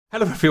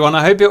Hello everyone,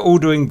 I hope you're all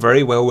doing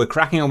very well. We're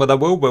cracking on with our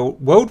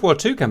World War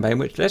II campaign,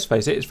 which, let's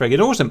face it, is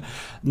friggin' awesome.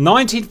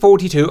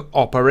 1942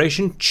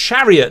 Operation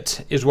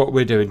Chariot is what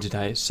we're doing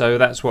today. So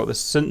that's what the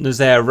St.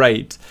 Nazaire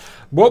raid.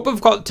 What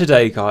we've got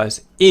today,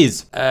 guys,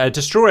 is a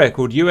destroyer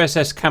called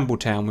USS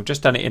Campbelltown. We've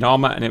just done it in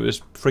armour and it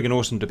was friggin'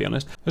 awesome, to be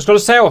honest. It's got to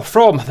sail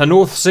from the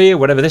North Sea, or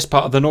whatever this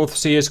part of the North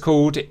Sea is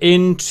called,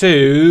 in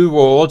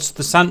towards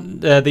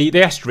the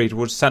estuary,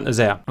 towards St.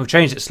 Nazaire. We've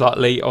changed it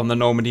slightly on the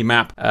Normandy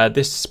map. What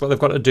they've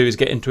got to do is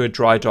get into a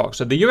dry dock.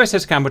 So the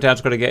USS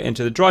Campbelltown's got to get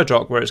into the dry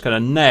dock where it's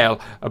going to nail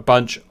a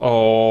bunch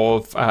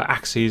of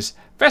Axis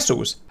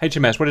vessels.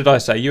 HMS, what did I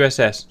say?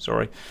 USS,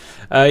 sorry.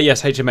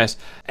 Yes, HMS.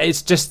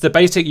 It's just the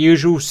basic,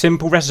 usual,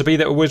 simple recipe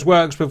that always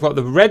works. We've got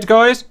the red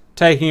guys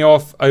taking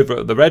off over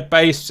at the red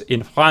base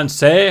in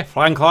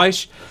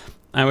Frankreich.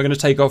 And we're going to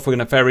take off. We're going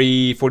to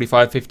ferry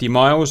 45-50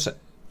 miles.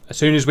 As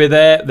soon as we're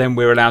there, then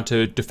we're allowed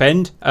to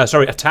defend.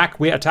 Attack.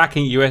 We're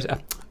attacking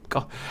HMS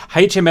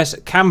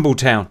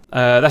Campbelltown.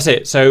 That's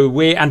it. So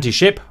we're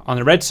anti-ship on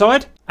the red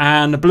side.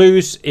 And the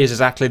blues is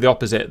exactly the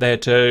opposite. They're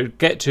to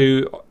get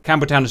to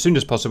Campbelltown as soon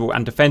as possible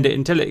and defend it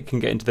until it can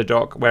get into the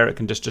dock where it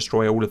can just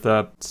destroy all of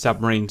the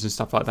submarines and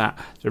stuff like that.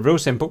 So real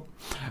simple.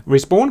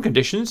 Respawn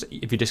conditions.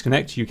 If you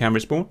disconnect, you can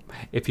respawn.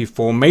 If you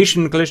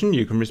formation collision,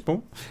 you can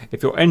respawn.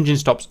 If your engine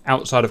stops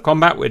outside of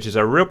combat, which is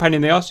a real pain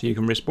in the ass, you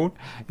can respawn.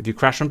 If you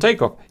crash on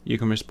takeoff, you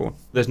can respawn.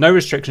 There's no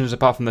restrictions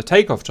apart from the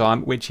takeoff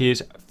time, which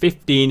is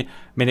 15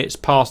 minutes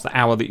past the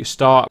hour that you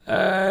start.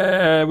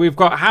 We've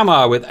got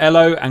Hammer with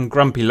Elo and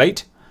Grumpy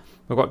Late.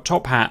 We've got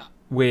Top Hat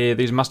with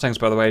these Mustangs,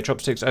 by the way.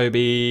 Chopsticks, OB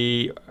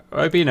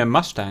and a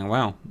Mustang.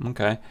 Wow,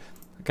 okay.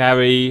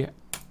 Gary,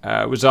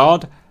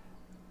 Wizard,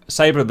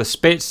 Sabre of the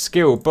Spitz,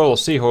 Skill, Bull,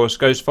 Seahorse,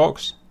 Ghost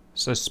Fox.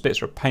 So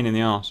Spitz are a pain in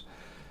the arse.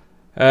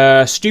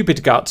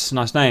 Stupid Guts,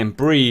 nice name.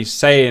 Breeze,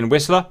 Saiyan,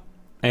 Whistler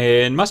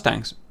in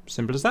Mustangs.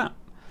 Simple as that.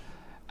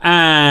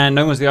 And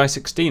no one's the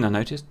I-16, I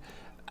noticed.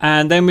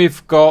 And then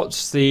we've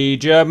got the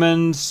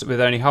Germans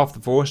with only half the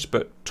force,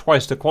 but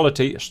twice the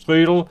quality.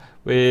 Strudel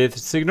with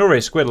Signore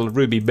Squiddle,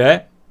 Ruby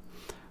Bear.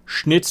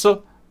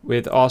 Schnitzel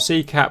with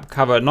RC Cap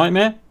Cover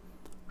Nightmare.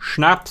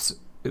 Schnaps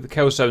with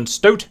Kelso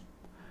Stoat.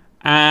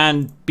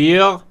 And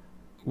Beer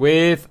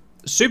with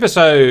Super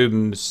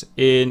Soames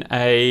in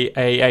a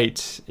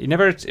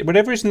A8.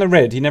 Whenever he's in the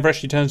red, he never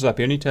actually turns up.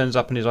 He only turns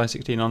up in his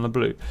I-16 on the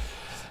blue.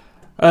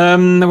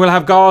 We'll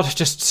have guard.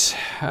 Just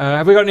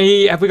have we got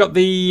the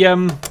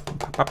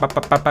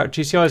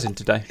GCIs in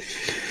today?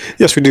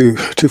 Yes, we do.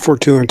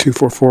 242 and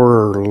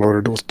 244 are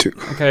loaded with 2.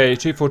 Okay,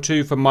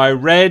 242 for my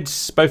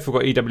reds. Both have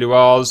got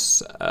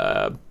EWRs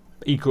of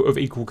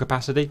equal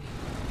capacity.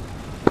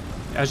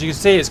 As you can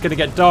see, it's going to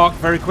get dark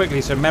very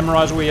quickly, so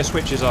memorize where your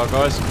switches are,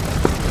 guys.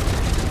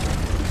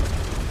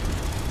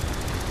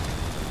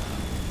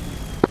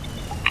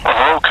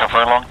 Hello,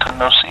 cover long time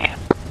no see.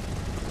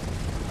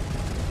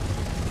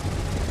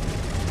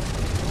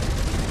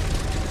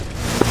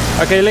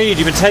 Okay, lead,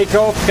 you can take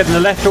off, get in the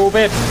left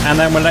orbit, and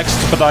then we'll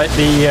expedite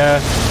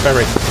the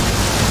ferry.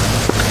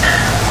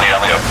 Lead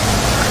on the go.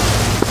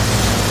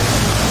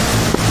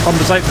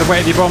 Compensate for the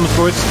weight of your bombs,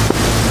 boys.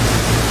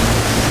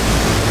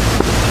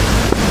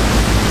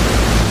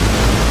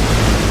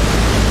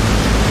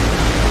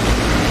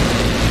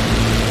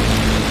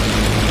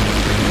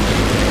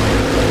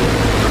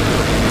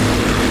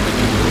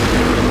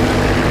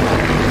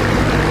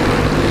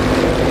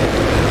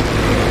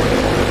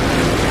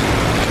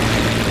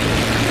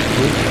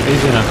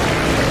 Easy enough.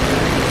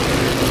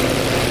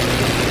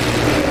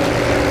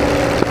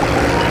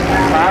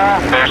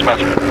 There's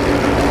Buster.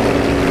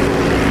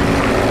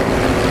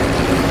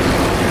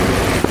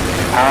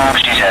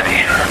 She's heavy.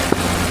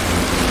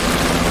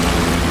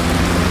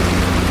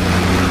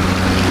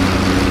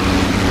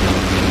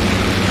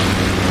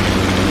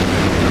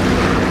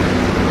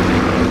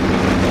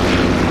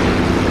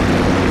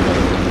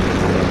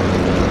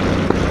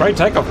 Great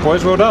takeoff,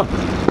 boys. Well done.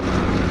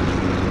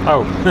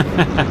 Oh.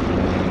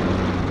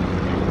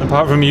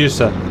 Apart from you,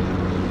 sir.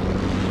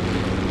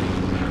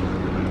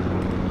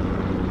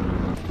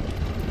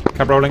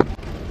 Cab rolling.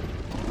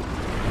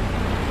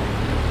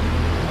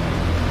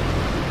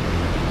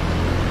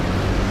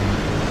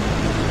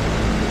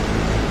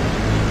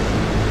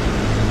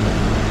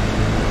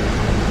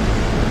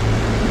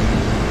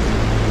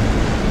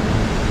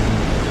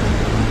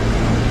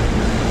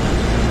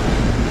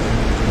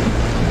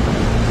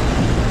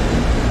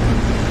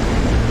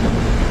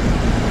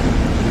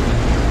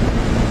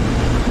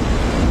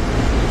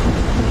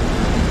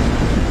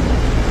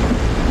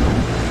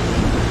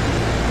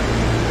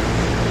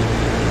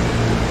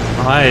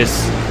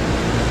 Nice.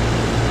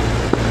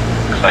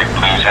 Looks like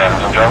blues having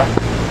some trouble.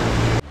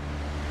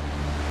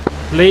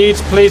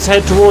 Leads, please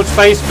head towards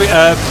base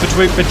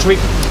between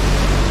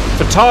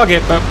for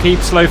target, but keep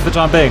slow for the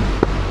time being.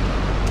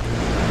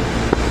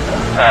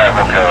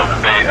 We'll go.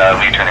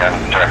 Lead turning on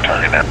direct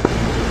target now.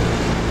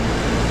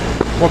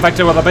 What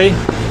vector will that be?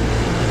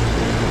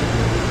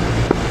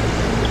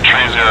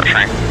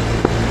 303.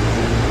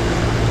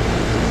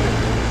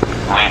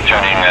 Lead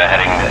turning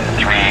heading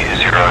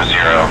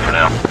 300 for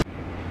now.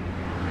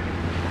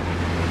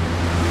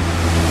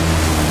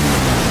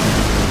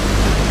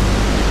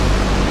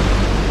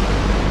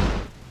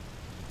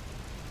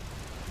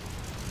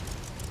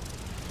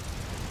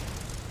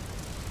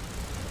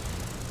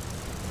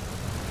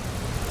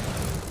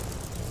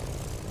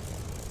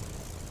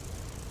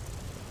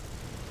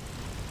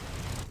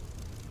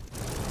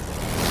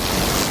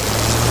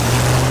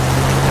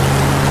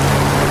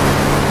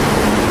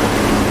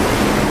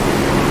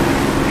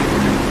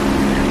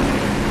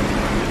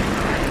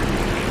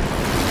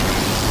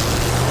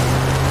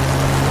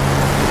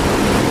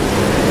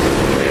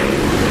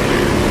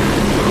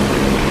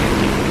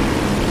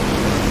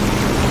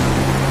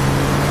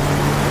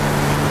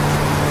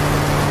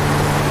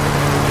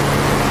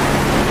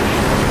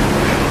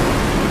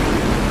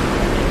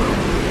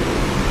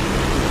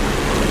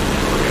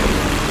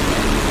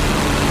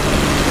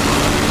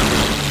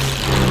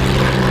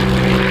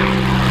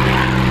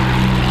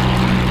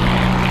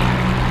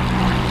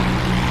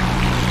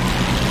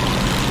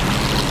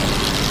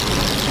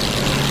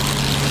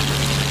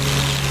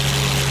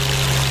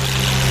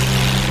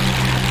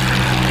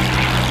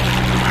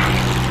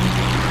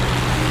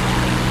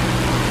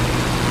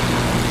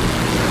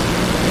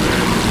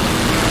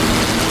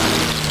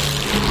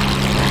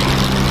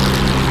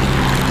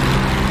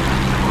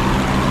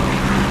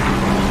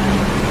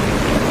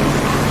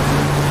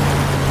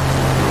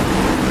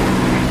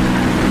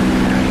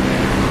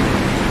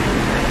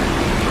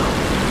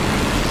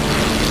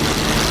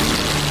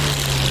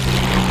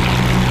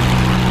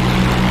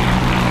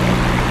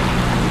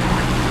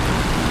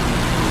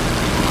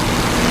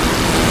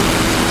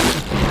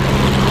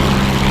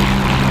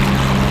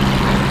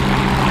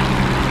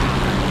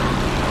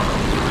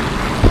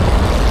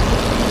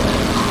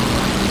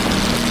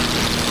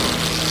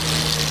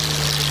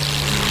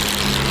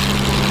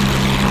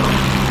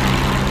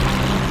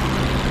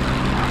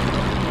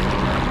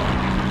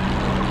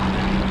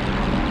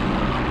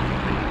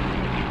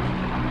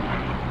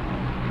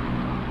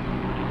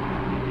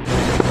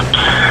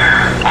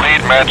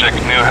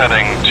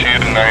 heading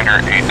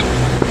 298.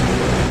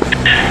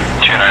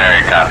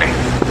 298, copy.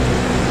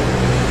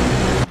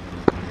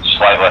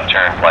 Slight left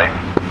turn flight.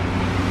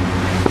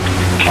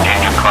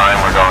 Continue climb,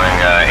 we're going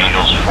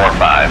Angels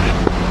 4-5.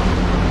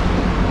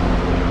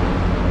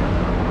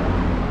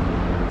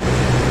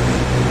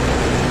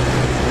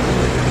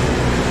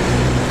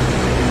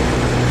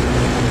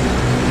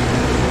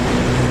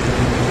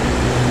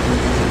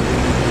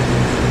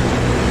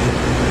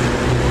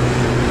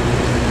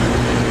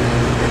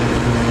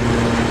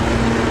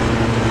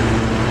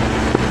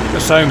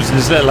 Soames and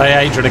his little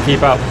AA trying to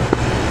keep up.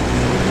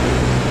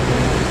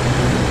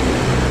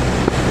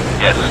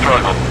 Yes, it's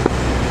struggle.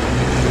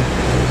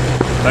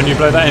 Don't you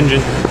blow that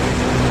engine.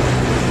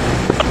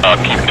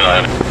 Keep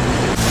going.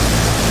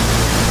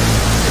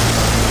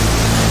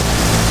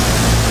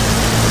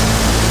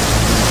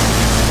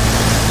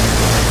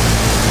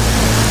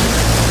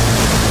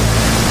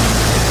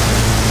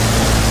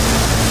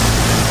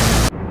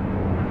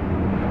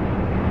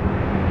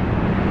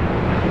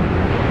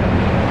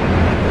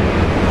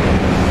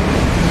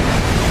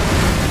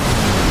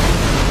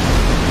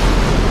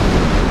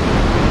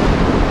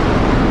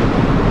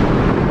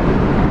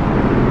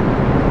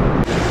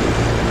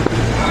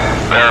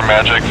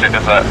 Magic is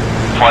that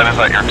flight is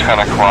at your 10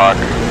 o'clock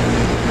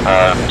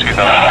 2000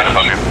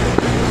 feet.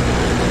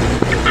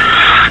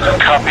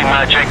 Copy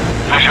Magic,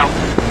 visual.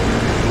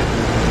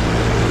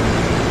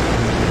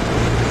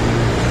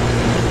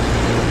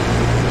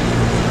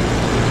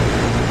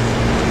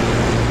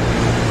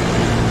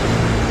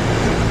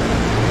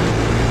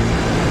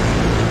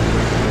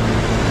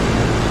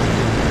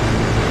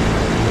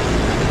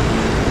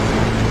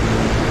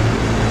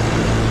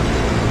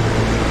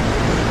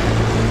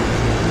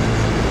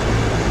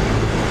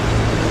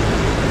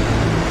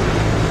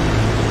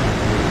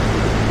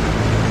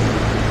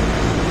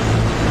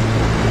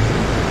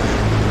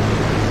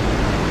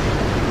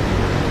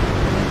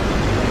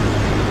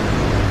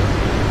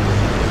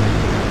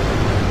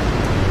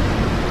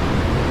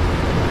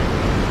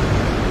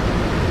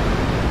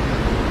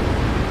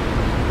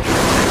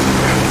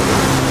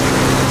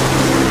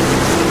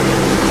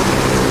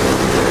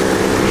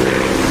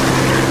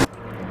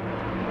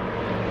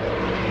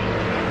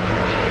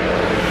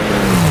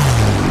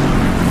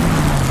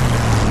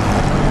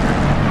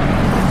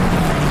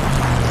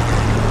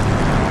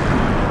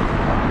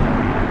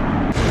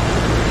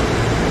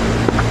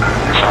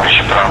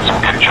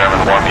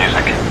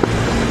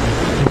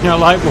 You know,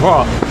 like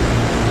what?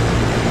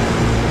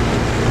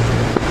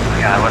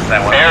 God, what's that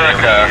one?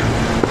 Erica!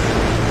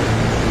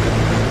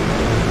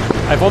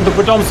 I want to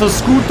put on some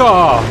scooter!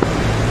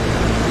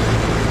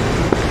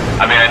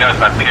 I mean, I know it's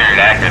not period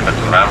accurate, but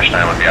some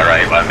Rammstein would be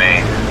alright by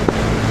me.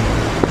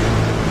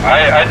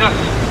 I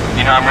just,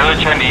 you know, I'm really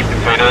trying to eat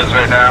potatoes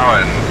right now,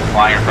 and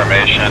flying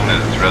information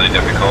is really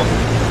difficult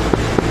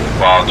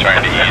while trying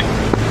to eat.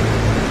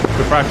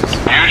 Good practice.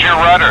 Use your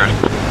rudders.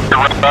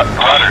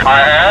 Rudders.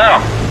 I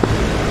am!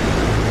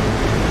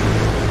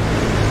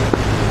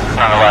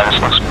 Not gonna lie, this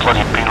looks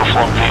bloody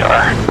beautiful in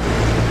VR.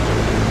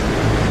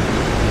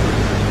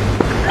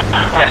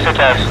 Yes, it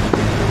does.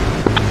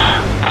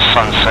 The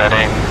sun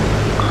setting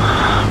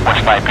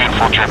with my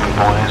beautiful German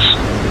boys.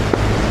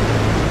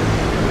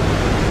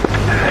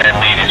 And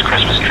lead his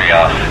Christmas tree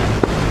off.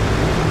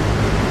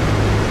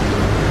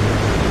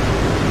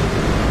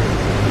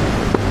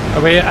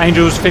 Are we at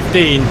Angels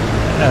 15,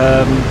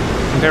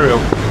 Imperial?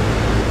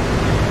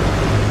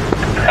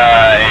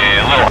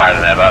 A little higher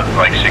than that, about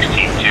like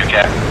 16.2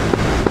 cap.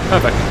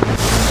 Perfect.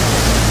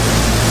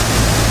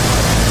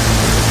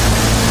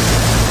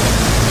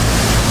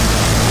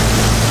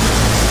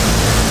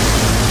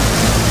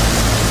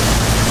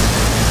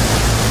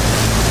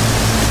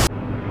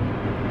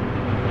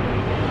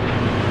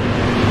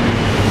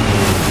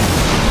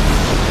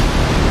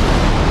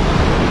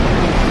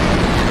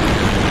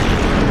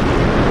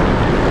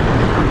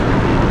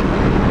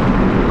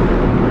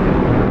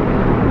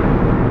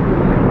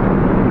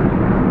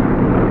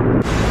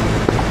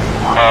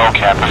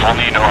 Cap, if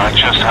only you know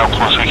just how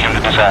close we came to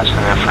disaster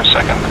there for a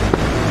second.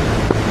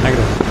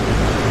 Negative.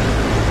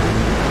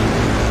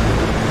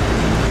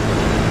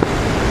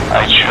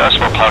 I just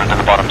will plowed into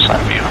the bottom side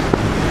of you.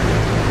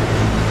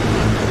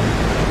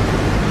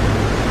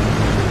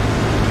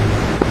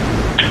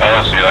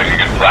 Oh, so you like a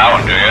good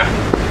plowing, do you?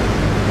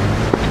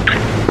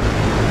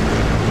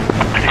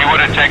 He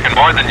would have taken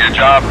more than your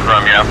job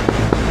from you.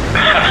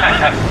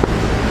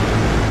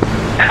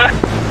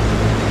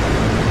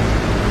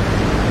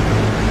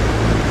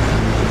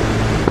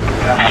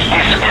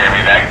 You scare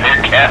me back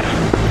there, Cap.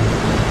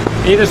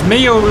 Either it's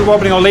me or we're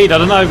wobbling our lead. I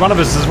don't know. One of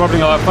us is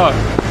wobbling like fuck.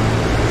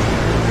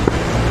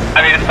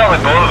 I mean, it's probably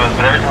both of us,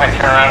 but every time I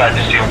turn around, I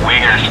just see a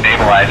winger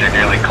stabilizer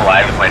nearly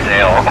collide with my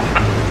tail.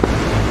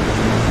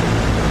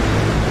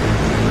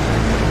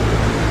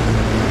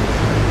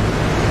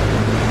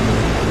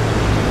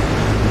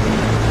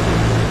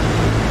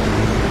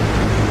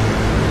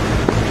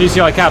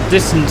 GCI Cap,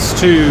 distance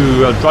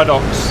to dry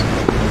docks.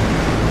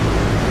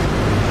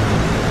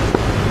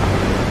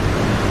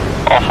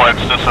 All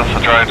flights distance to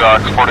dry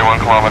docks, 41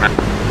 kilometers.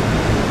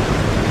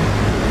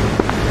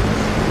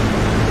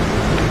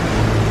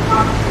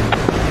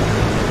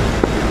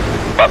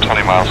 About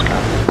 20 miles, ago.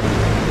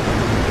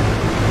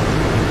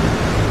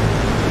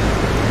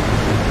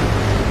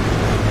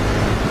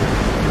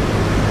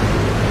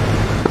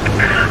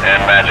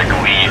 And Magic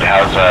lead,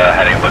 how's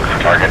heading look for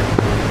target?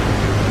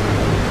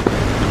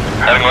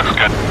 Heading looks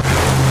good.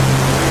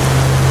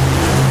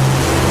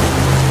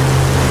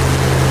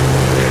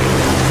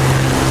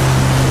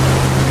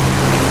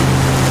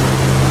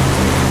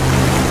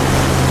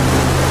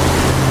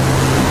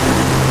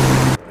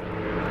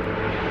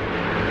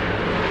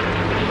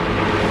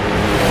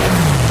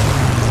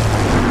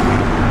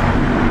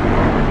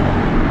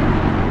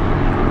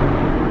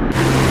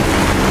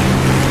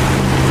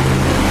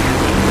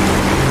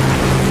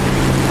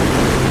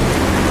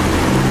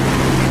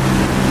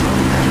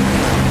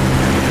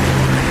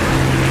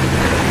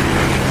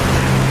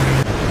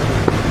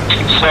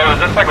 So is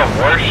this like a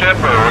warship,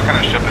 or what kind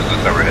of ship is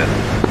this overhead?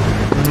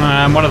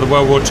 One of the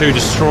World War II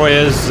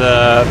destroyers.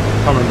 I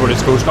can't remember what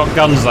it's called. It's got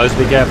guns though, so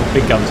be careful.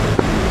 Big guns.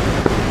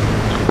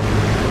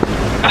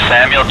 The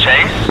Samuel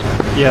Chase?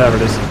 Yeah, there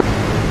it is.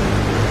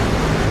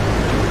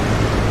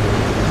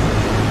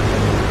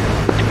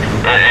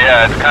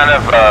 Yeah, it's kind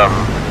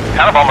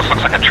of almost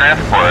looks like a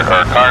transport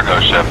or a cargo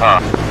ship,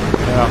 huh?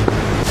 Yeah.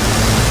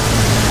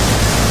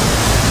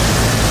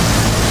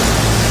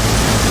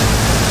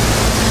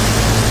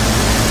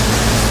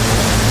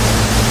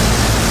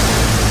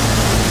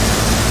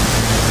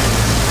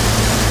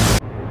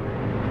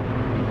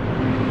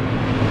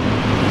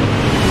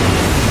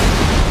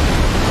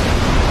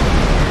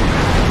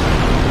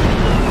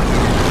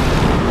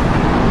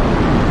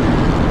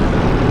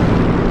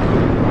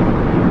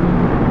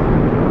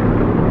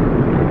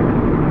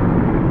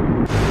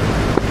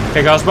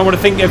 Okay guys, might want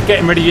to think of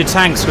getting rid of your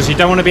tanks because you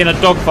don't want to be in a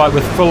dogfight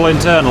with full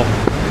internal.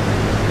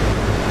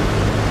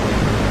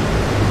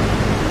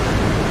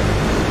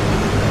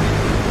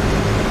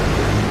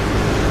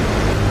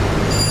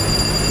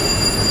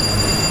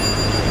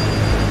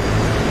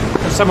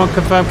 Can someone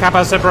confirm cap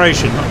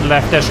separation?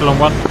 Left echelon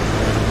 1.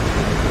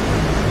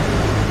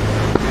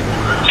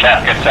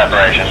 Chat, good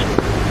separation.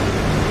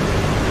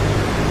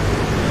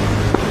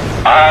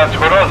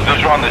 Squirtle is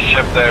visual on the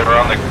ship there. We're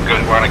on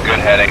a good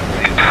heading.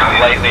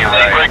 Lightly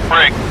right.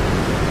 Break.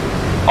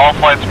 All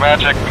flights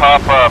Magic,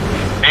 pop up.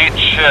 8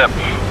 ship.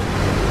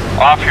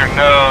 Off your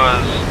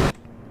nose.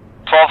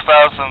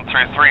 12,000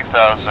 through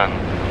 3,000.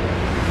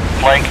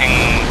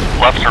 Flanking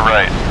left or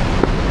right.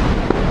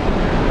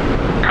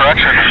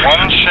 Correction,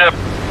 1 ship,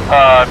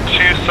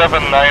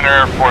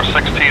 279er for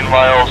 16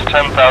 miles,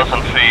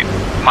 10,000 feet.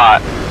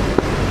 Hot.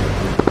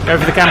 Go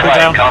for the Campbell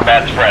down.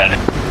 Combat spread.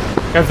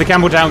 Go for the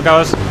Campbell down,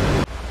 guys.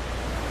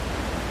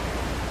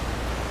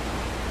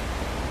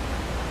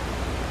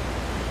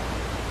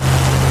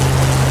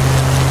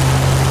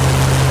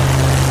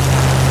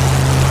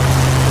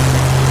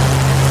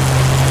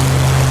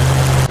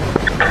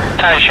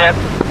 Tiny ship.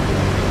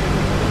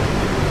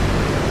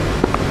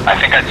 I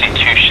think I see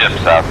 2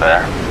 ships out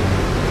there.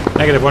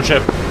 Negative, 1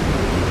 ship.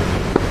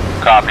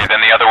 Copy, then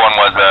the other one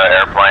was an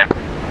airplane.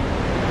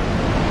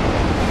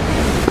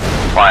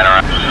 Flying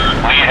around.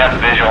 Lead has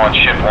visual on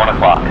ship 1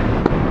 o'clock.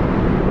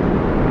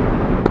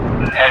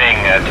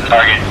 Heading to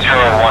target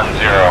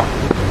 010.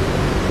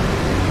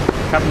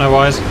 Cap no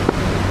eyes.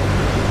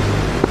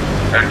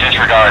 Or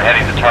disregard,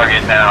 heading to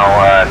target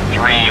now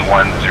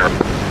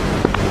 310.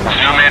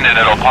 Zoom in and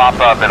it'll pop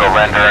up, it'll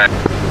render it.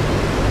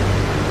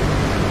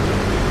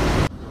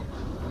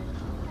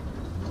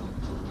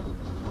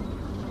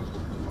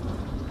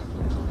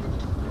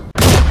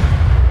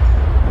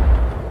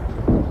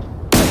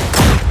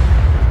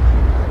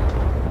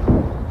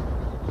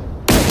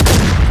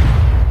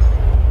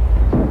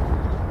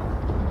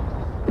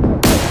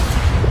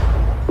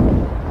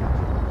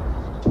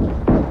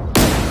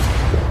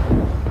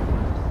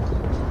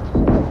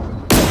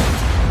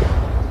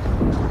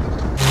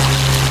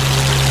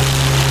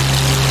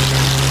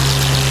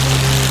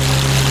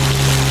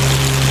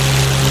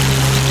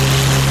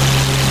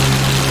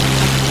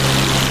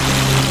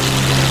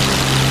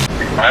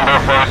 Remember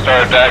before we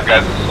start our dive,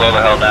 guys, to slow the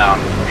hell down.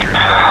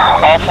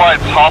 All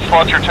flights, hot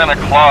spots are 10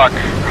 o'clock,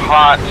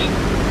 hot,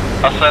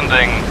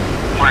 ascending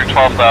through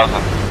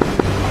 12,000.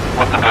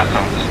 What's the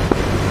distance?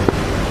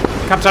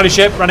 Captain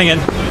ship running in.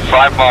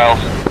 5 miles.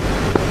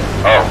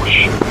 Oh,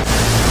 shit.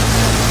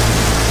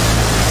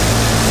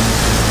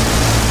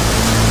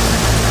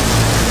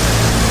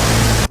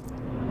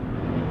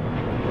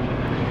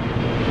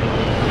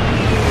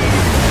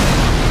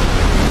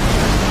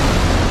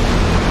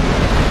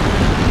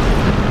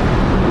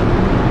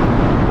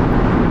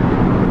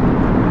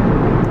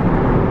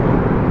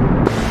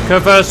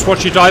 First,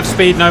 watch your dive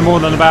speed, no more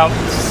than about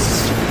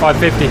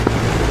 550.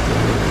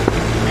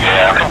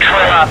 Yeah,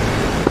 control.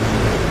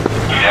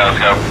 Yeah, let's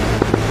go.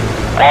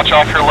 Watch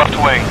off your left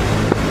wing.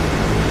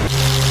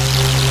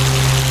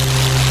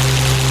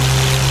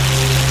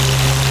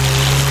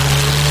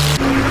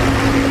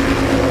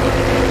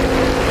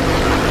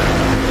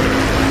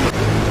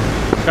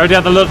 Go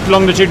down the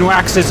longitudinal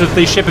axis of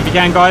the ship if you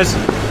can, guys.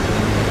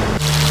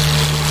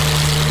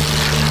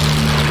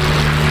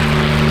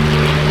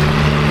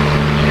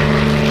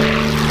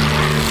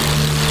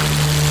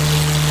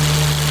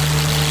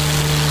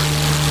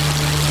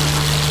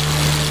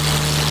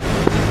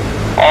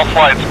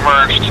 flights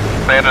merged.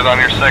 Landed on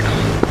your 6.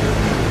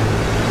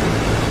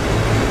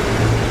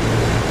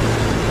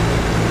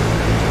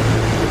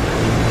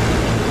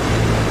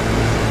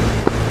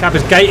 Cap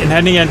is gating,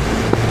 heading in.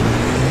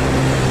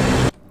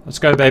 Let's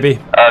go, baby.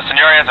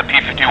 Senior has a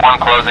P-51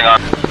 closing on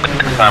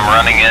 6. I'm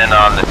running in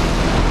on the...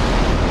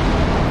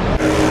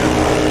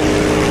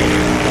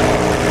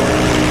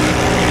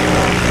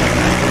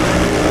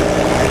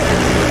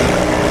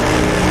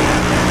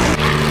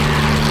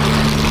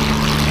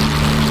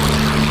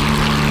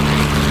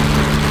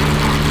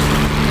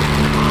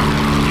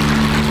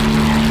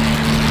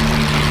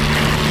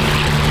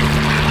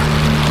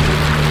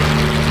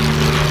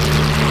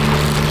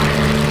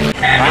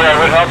 Yeah, I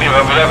would help you,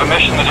 but we have a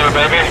mission to do,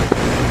 baby.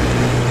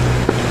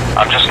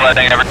 I'm just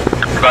letting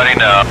everybody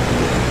know.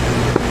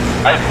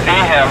 I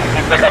see him.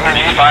 He's like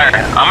underneath fire.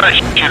 I'm gonna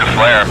shoot a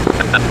flare.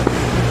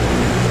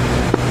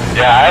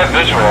 Yeah, I have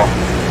visual.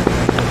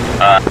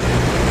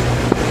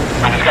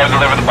 We just gotta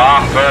deliver the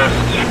bomb first.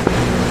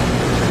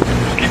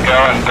 Just keep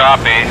going.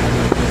 Copy.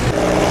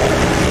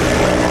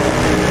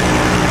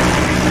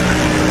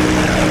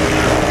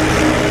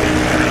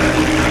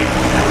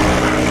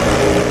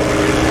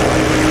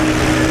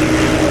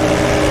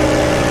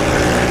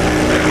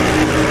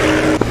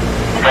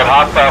 We got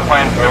hostile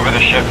planes over the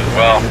ship as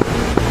well.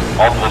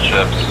 Multiple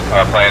ships,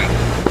 planes.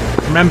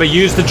 Remember,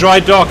 use the dry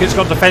dock. It's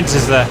got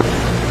defences there.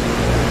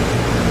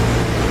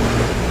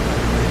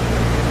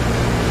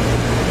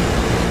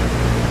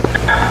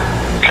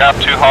 Cap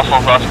 2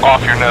 hustles us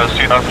off your nose.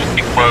 2,000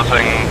 feet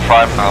closing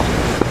 5 miles.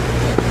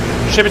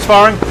 Ship is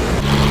firing.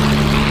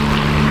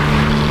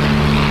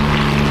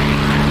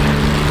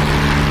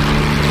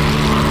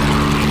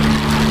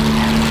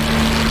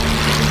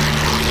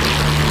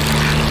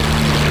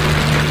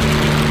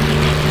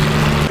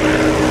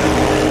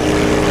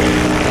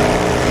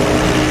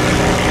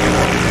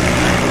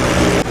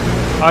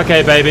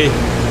 Okay, baby,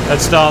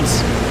 let's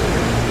dance.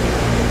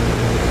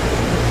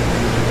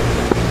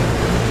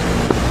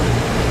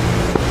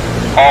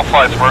 All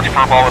flights merge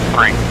for a ball of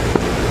 3.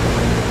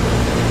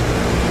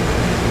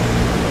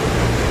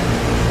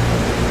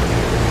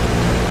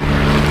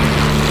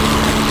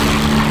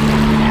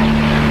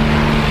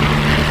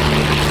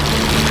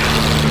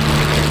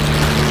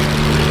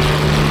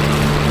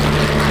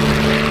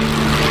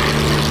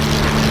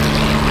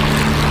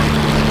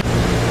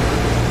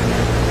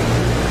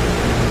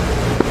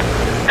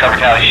 Cover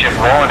tally ship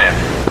rolling in.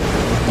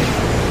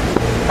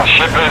 The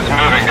ship is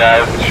moving,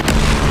 guys.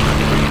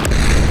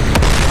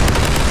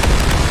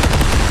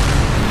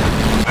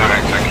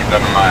 Moving, so keep that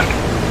in mind.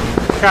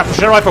 Cap,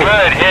 shit rifle.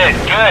 Good hit,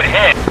 good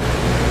hit.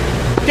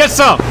 Get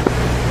some.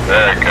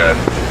 Very good.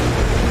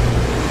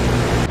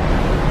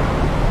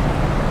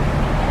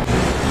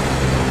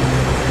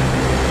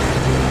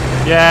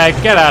 Yeah,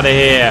 get out of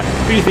here.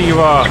 Who do you think you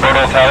are?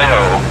 Total tally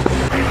ho.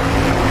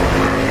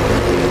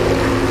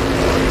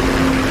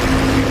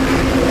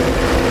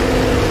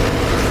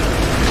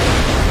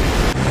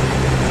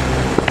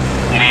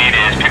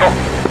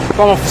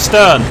 Bomb off the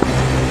stern.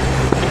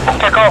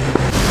 Pick up.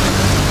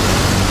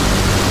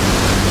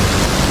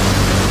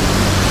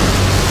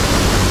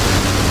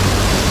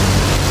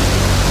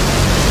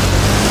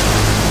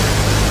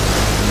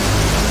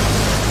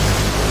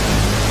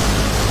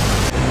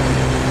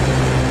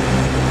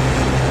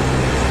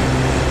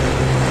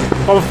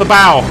 Bomb off the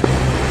bow.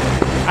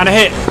 And a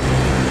hit.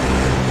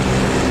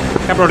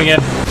 Cap rolling in.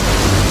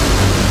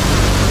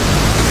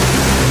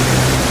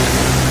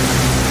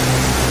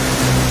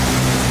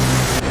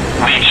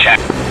 Lead check.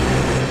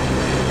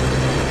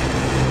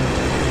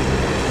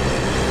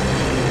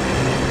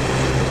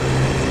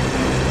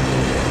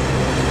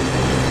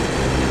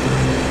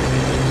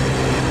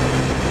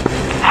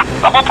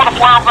 I'm gonna put a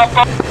flare on that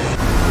boat.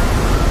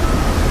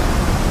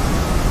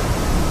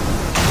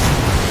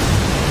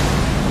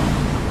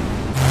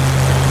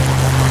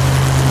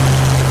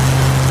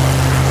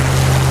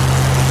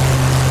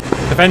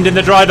 Defending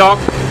the dry dock.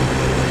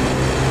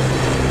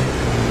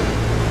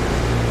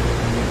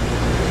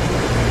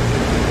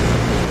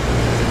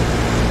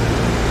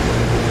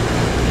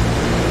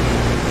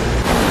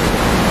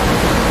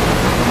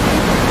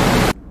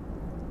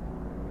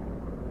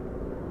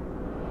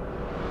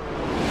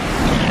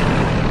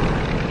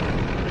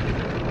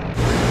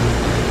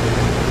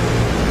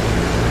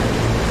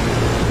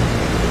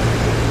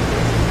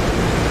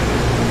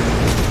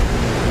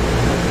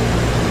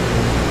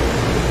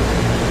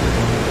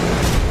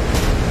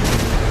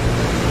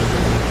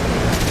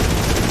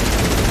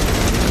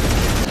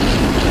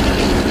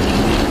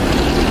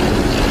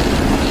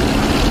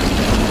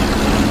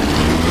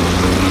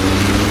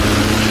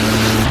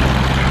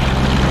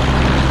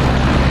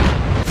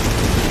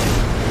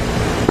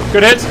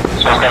 Good hit. So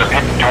it's got a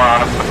pit door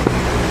on it.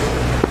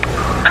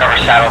 Cover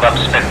saddled up,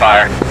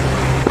 Spitfire.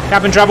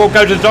 Cabin trouble,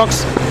 go to the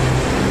docks.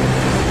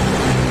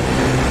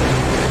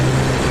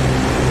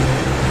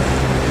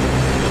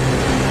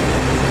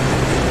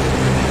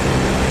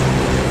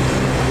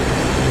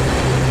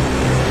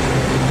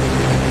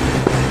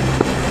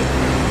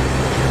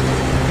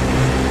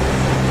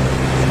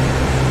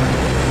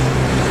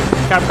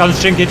 Cap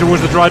guns chinky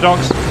towards the dry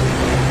docks.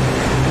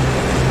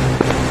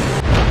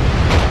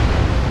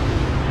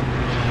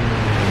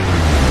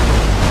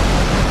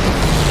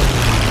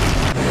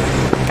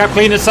 Cap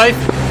clean and safe.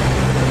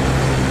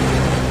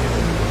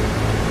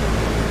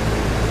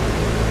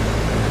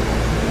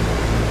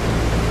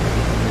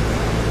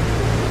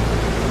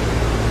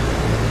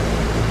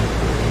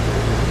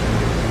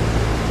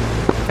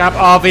 Cap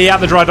RV at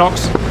the dry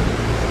docks.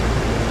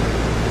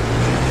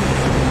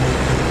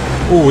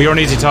 Ooh, you're an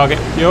easy target.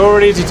 You're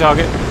an easy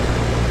target.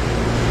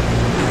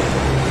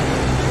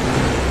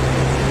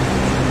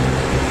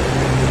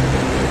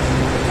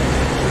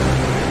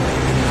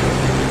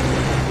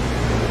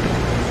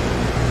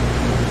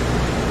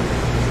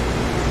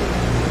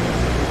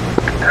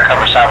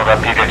 Cover south of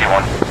that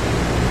P-51.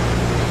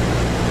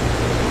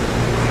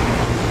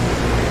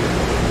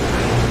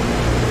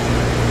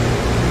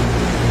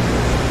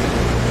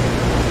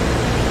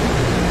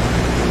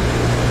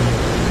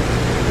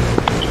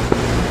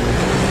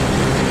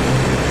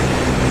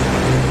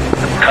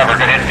 Cover,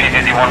 good hit,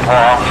 P-51, pull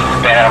off,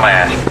 stand out of my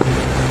ass.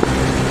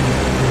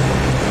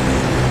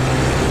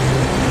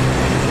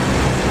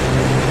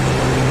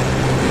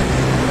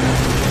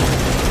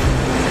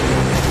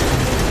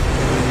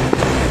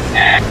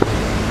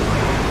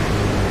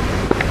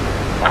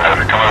 Come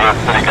over to the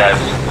city, guys.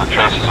 The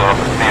traces off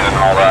the scene and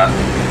all that.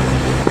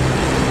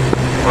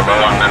 We're low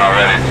on men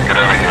already to get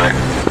over here.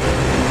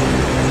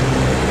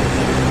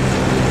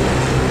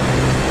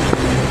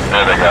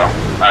 There they go.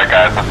 Alright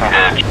guys, let's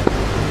engage.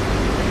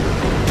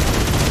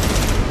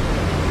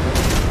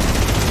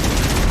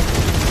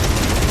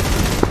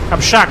 I'm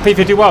Shaq,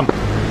 P-51.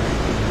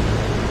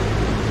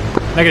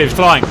 Negatives,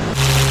 flying.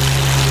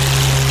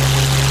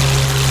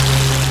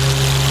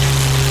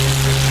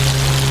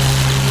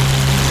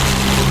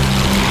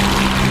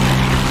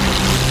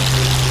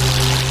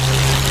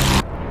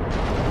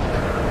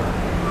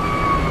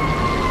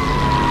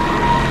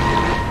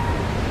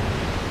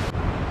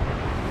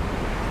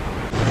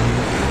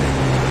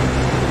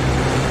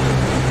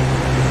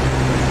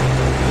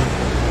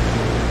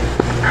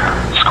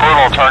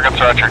 Squirtle targets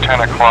are at your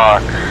 10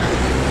 o'clock.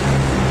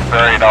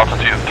 Varied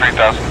altitude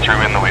 3,000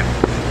 through in the wind.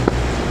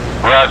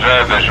 Roger, I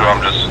have visual.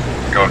 I'm just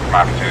going from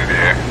altitude to the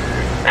air.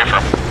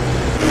 Affirm.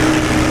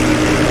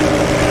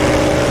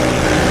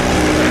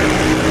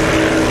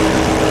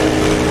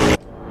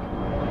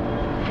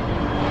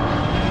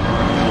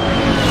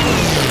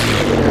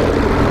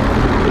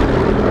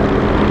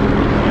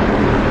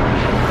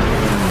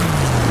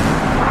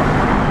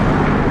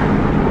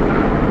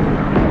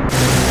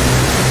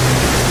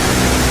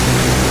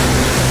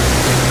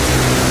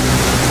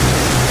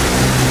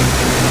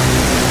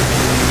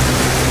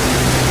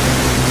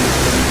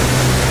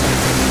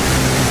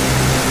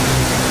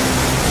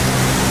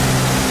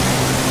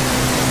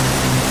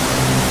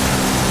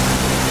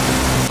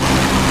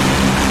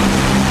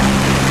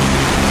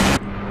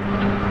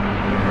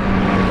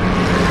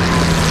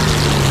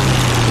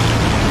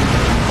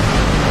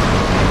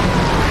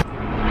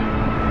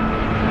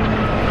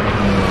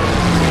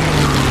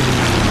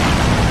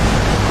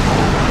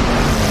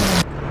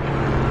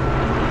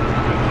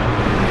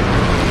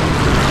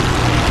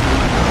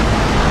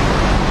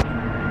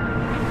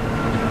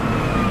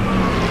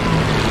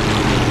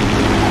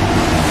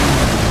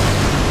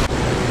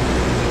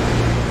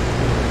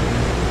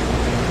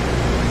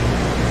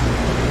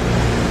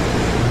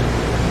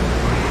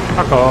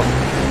 Fuck off.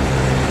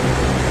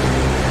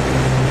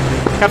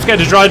 Cap's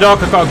getting to dry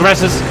dock, I've got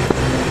aggressors.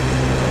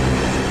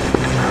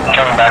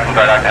 Coming back from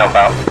dry dock to help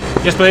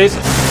out. Yes, please.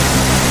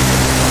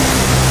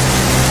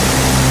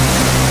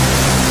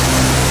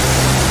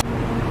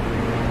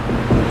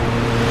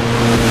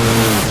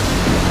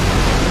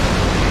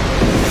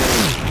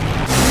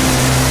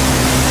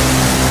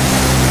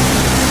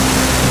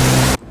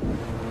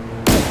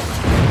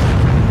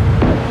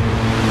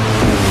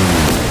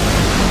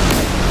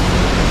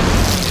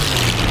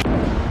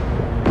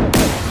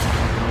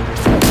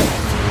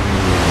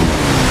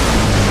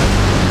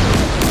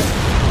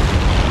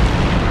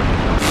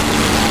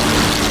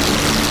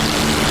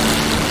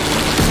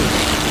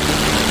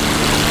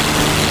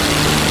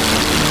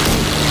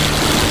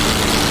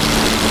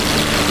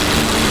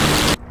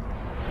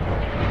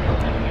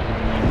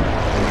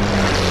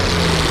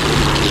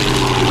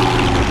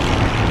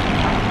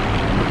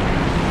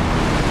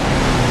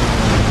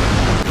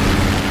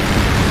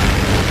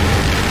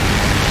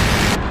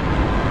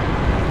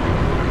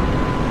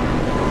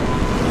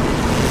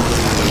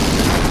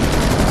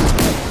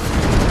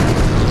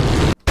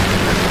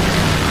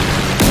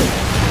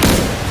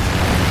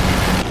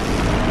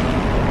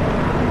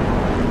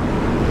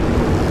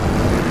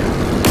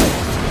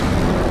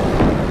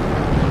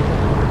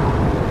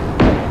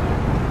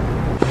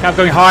 Cap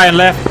going high and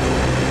left.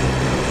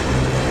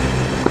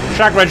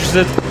 Track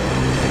registered.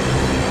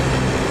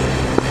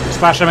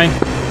 Splash, I mean.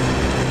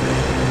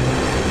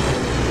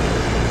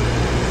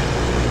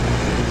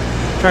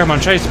 Come on,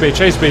 chase speed,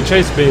 chase speed,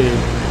 chase speed.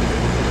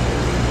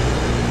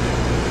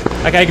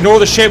 Okay, ignore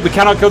the ship. We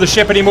cannot kill the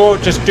ship anymore.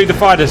 Just do the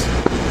fighters.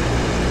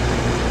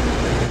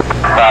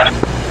 Right.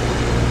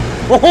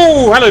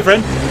 Woohoo! Hello,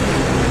 friend.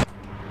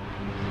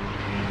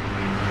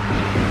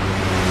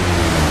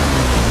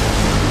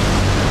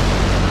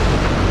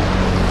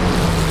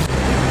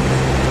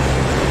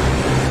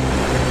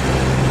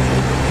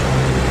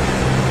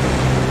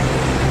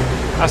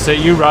 That's it,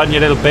 you run, you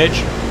little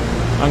bitch.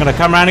 I'm gonna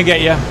come round and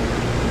get you.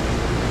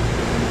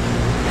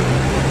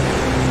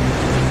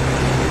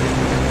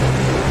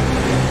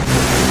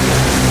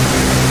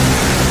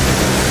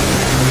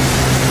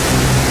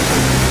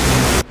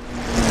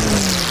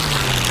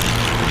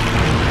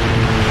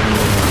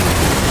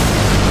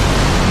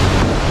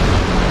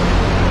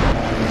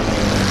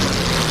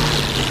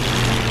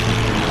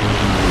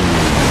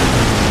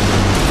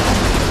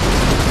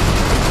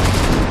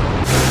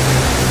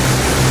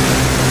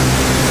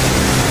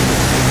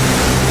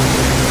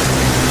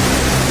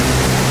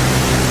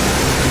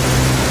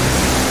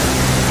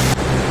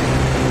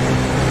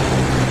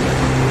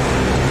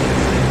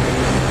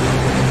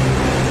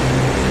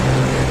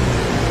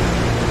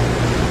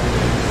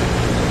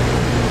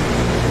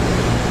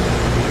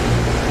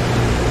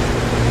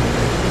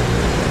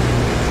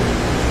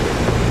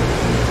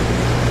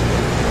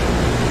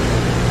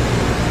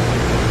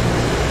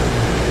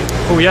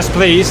 Oh, yes,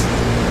 please.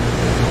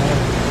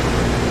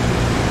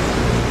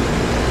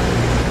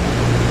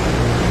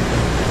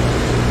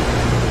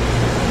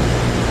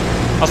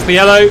 Must be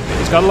yellow.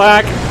 He's got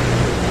lag.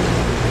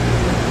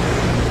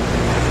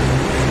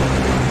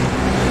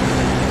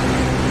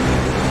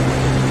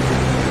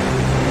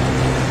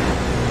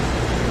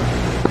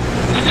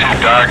 It's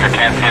too dark. I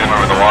can't see them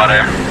over the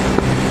water.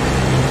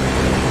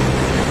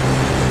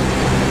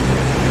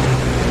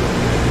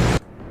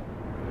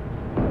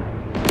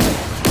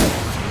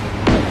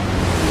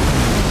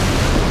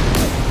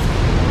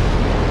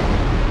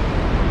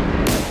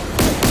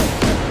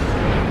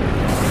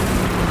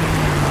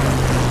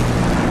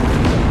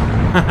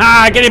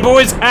 Haha, get it,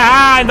 boys!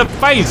 Haha, in the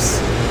face!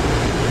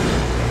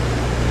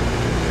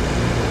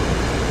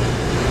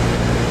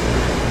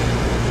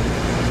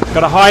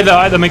 Gotta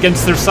hide them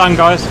against their sun,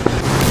 guys.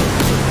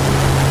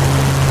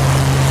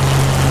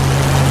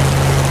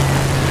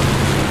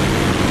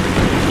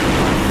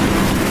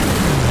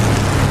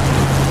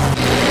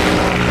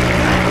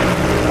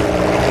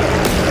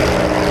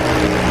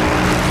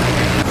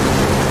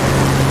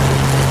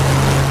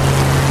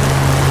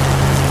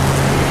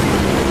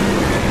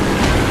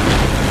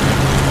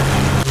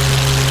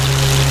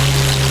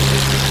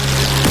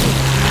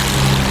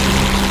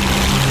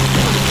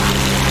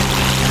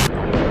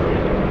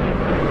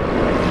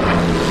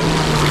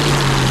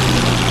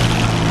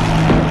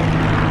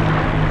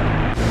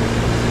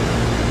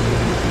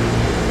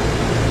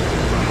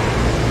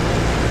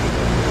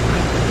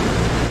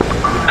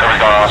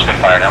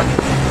 Fire now.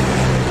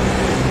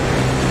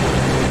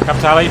 Cap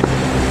tally.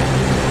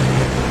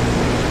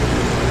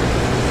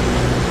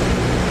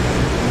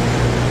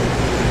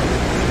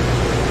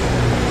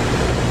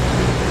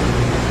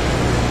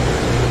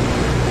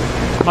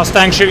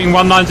 Mustang shooting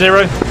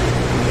 190.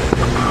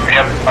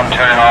 Yep, I'm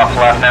turning off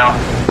left now.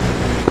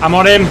 I'm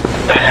on him.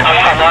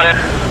 I'm on it.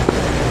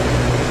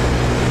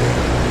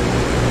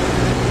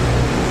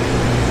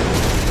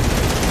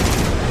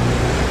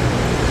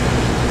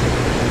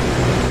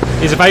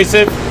 He's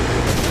evasive.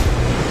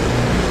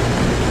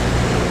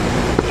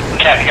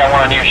 Cat, you got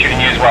one on you, shooting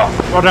you as well.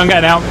 Well done,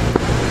 getting out.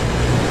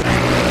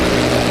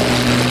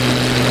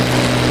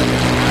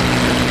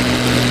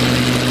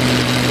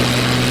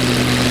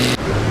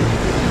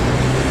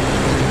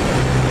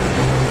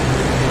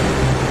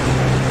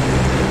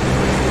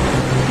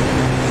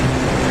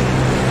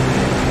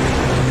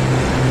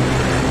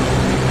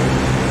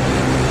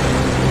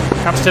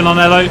 Cap still on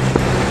yellow.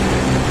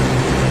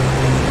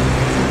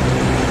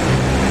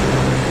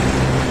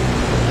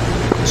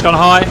 It's gone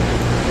high.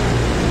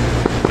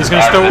 He's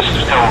going to stall. This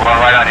is still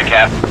right on you,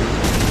 Cap.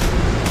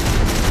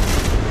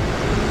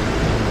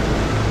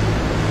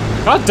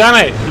 God damn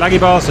it, laggy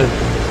bastard.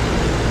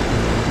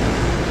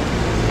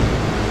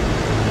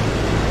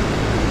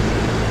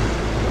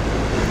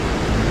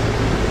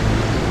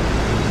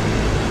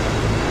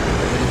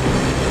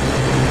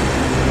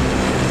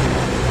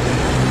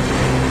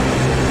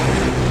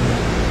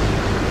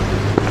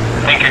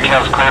 I think your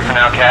tail's clear for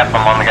now, Cap.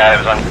 I'm on the guy that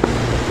was on.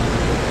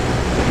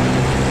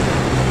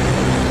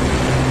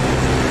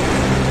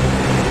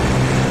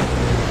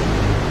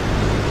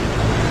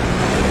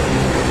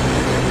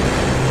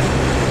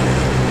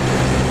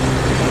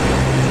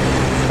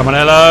 Come on,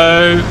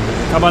 hello.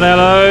 Come on,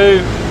 hello.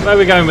 Where are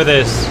we going with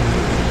this?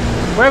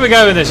 Where are we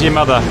going with this, you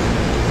mother?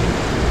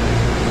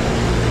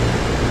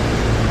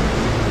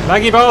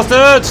 Laggy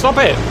bastard, stop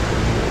it.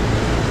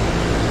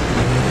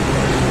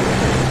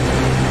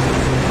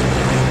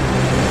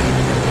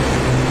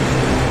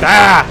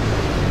 Ah!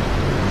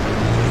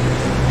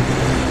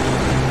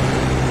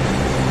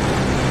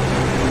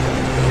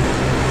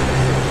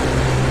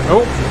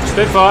 Oh,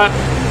 Spitfire.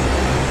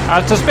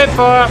 Out to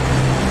Spitfire.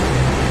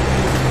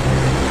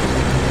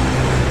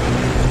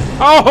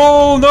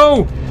 Oh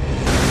no!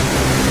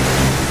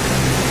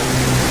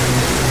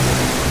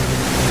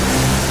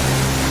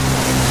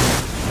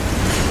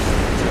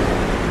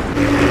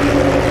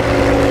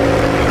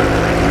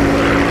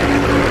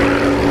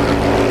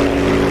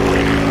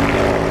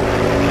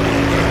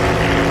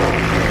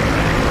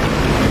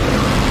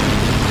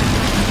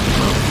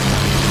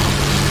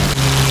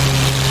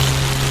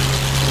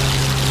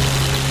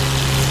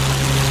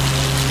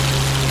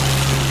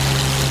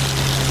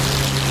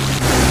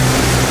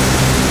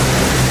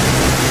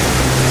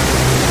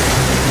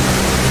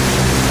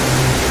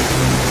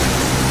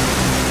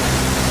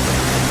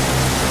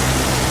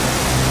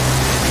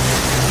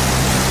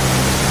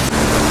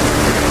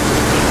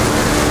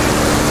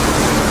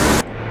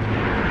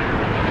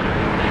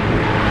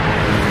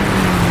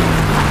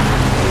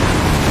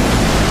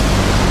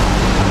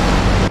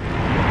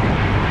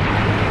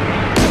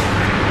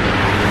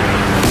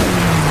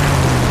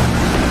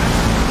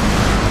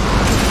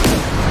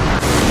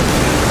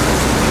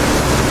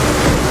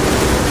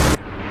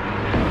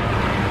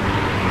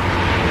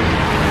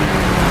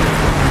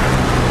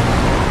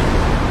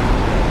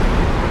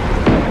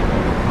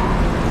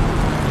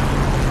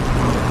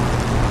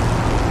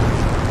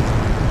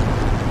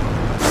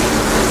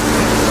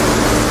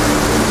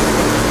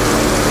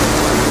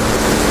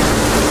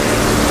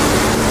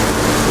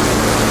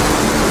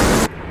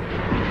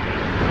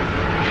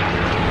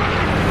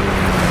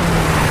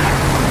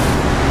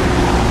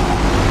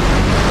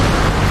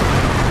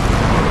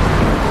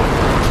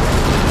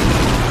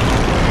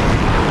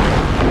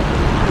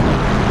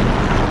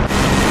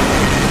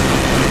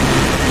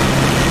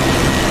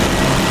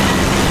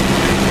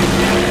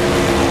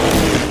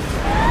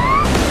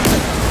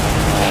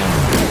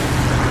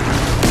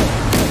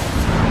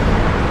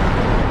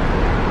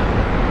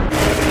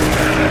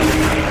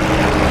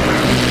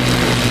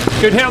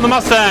 Good hit on the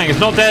Mustang. It's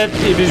not dead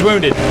if he's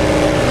wounded.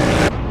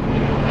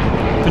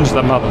 Finish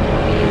that mother.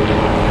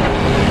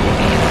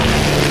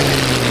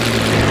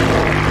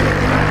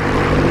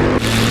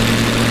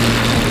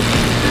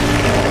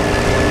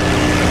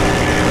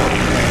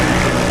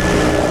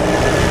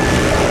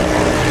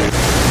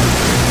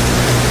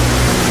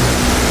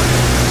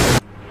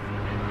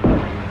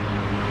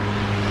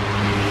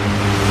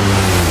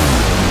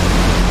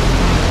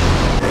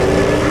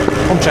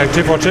 Check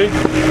 242.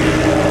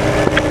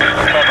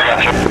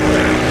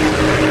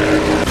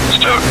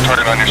 Still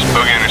target on your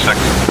bogey on your 6.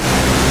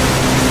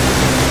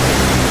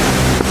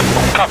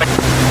 Copy.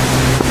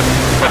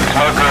 The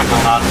smoke group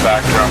will not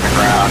factor on the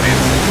ground. He's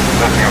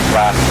looking at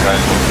flat,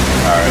 guys.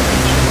 Alright.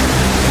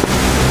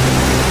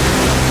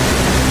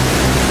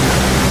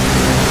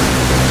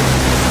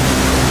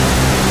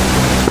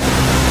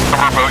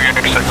 Cover bogey on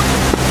your 6.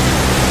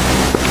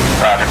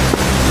 Roger.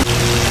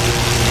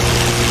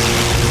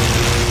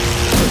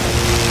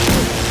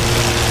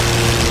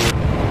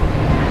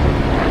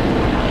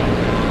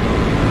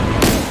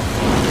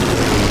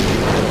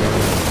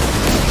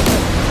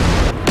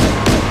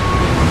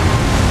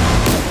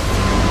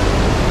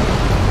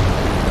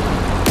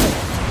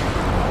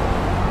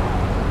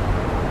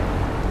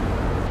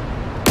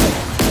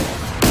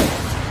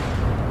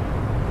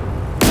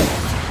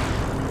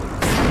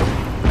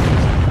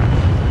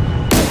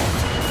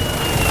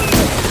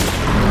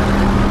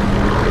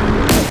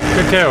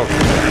 Kill.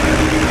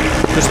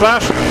 Good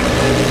splash.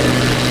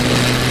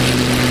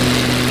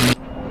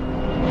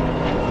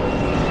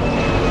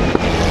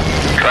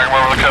 Drag him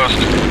over the coast.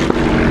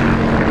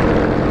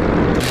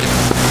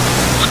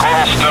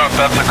 Squirrel Stoat,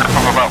 that's a group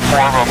of about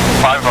 4 of them,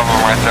 5 of them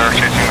right there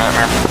chasing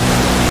Nightmare.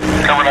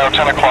 Cover now,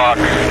 10 o'clock,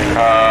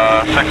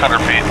 600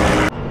 feet.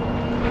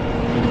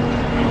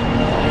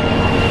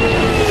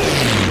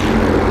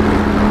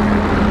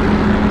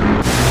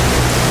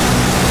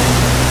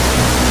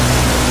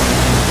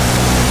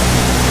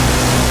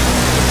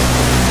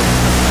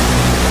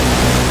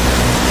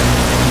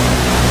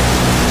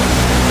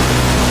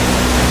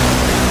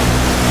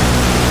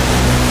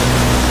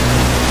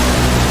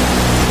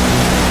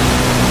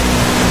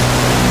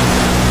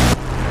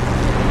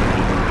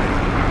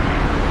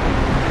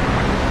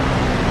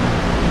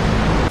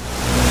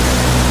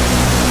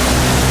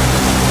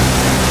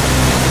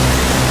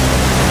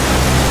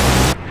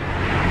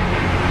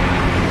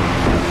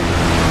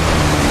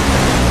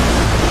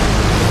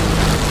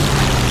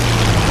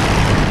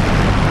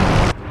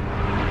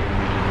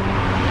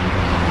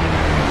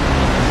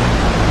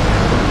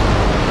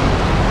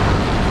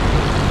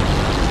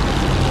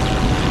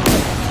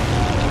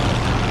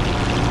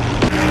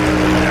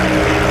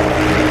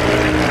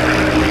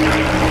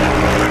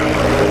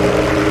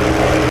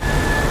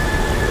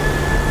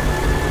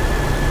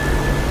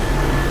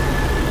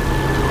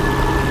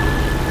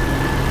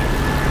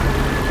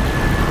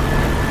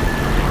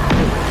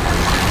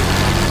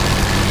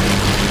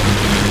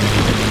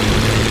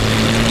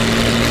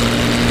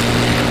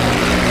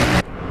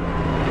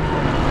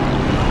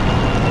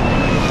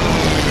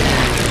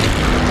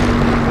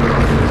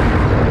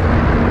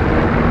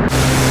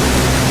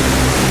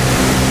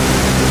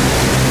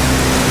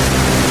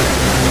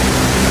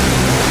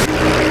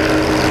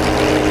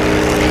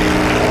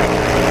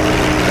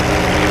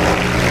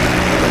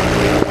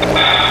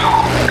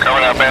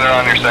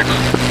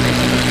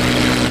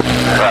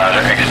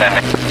 Roger,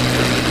 extending.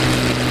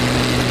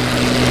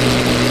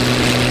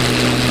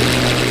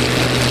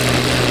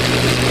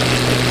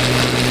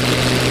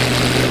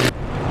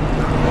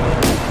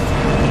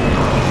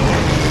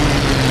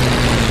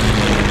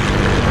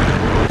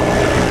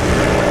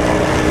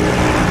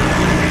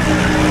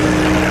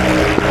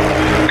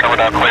 Cover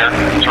now clear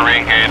to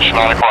re-engage,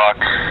 9 o'clock,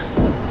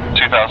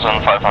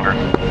 2,500.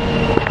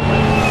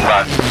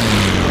 Right.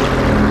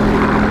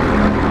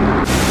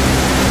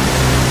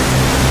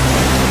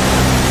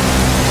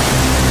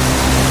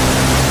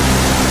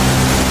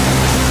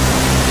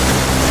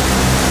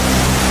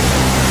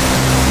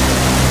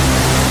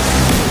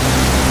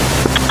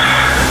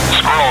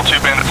 Two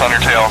bandits on your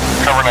tail.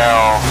 Cover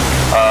now,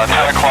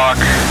 10 o'clock,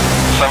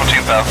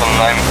 17,000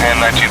 and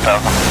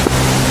 19,000.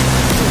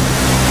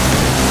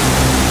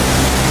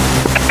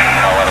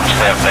 I'll let them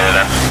stay up there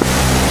then.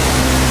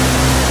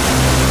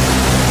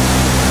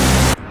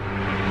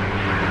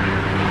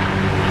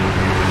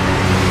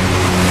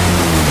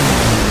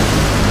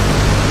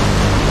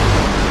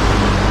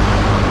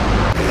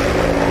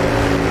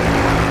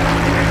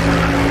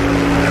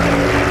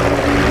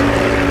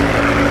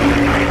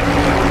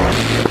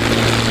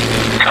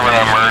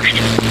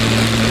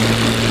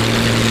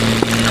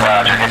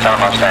 Roger, it's on the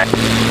Mustang.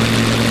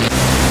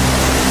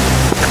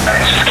 I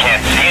just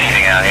can't see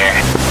anything out here.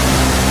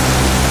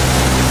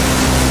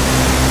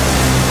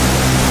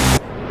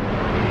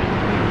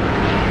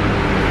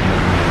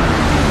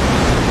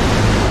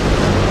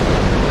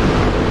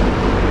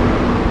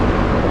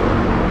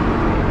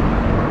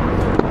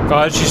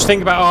 Guys, just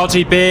think about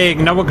RT big.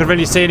 No one can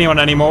really see anyone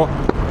anymore.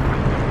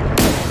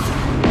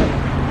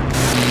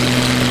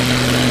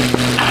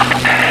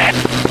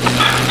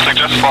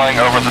 Suggest flying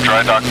over the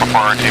dry dock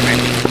before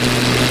RTB.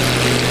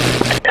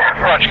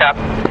 Roger, Cap.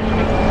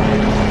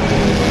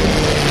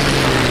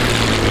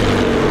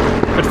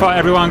 Good fight,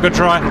 everyone. Good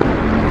try.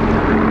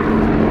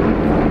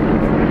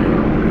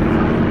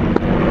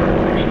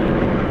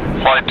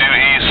 Flight due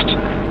east.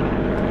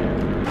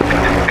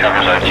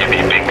 Covers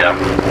ITB, bingo.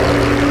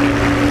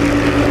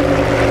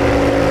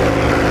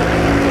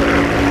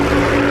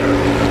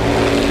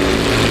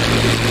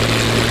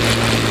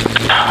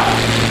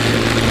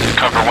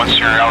 Cover once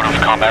you're out of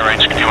combat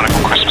range if you want to go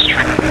Christmas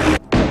tree.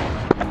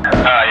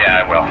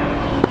 Yeah, I will.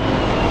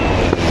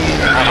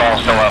 Who's all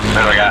still up? Who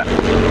do I got?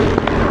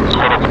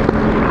 Squirtle.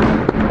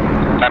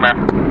 Nightmare.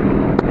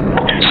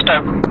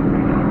 Stoke.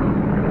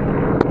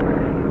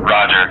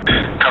 Roger.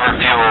 Cover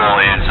fuel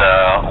is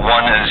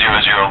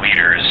 100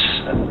 liters.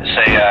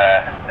 Say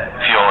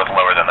fuel is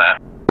lower than that.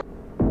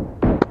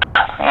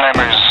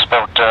 Nightmare's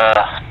about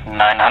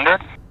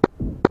 900.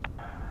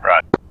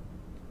 Right.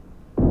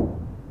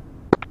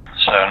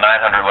 So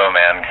 900 low,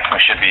 man. We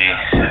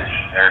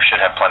should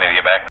have plenty to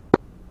get back.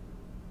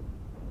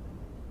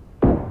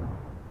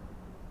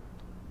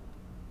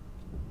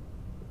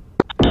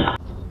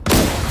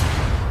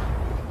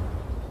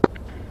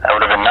 That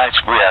would have been nice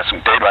if we had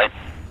some daylight.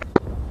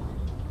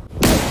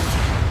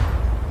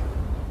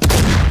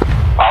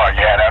 Oh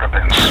yeah, that would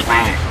have been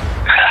sweet.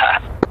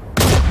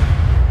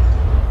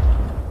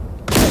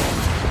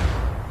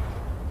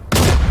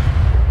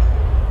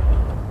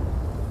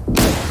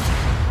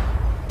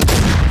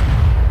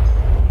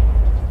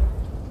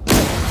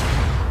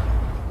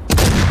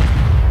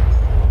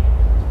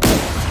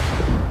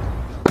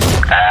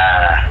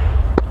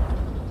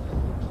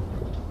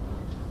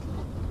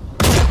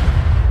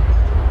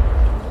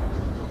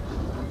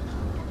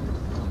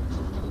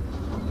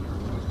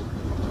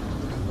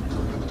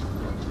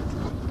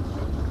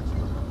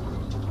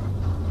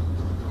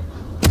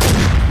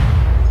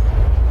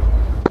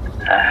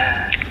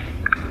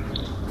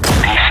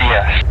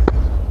 DCS.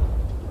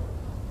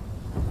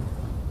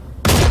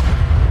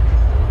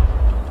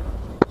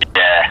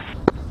 Yeah.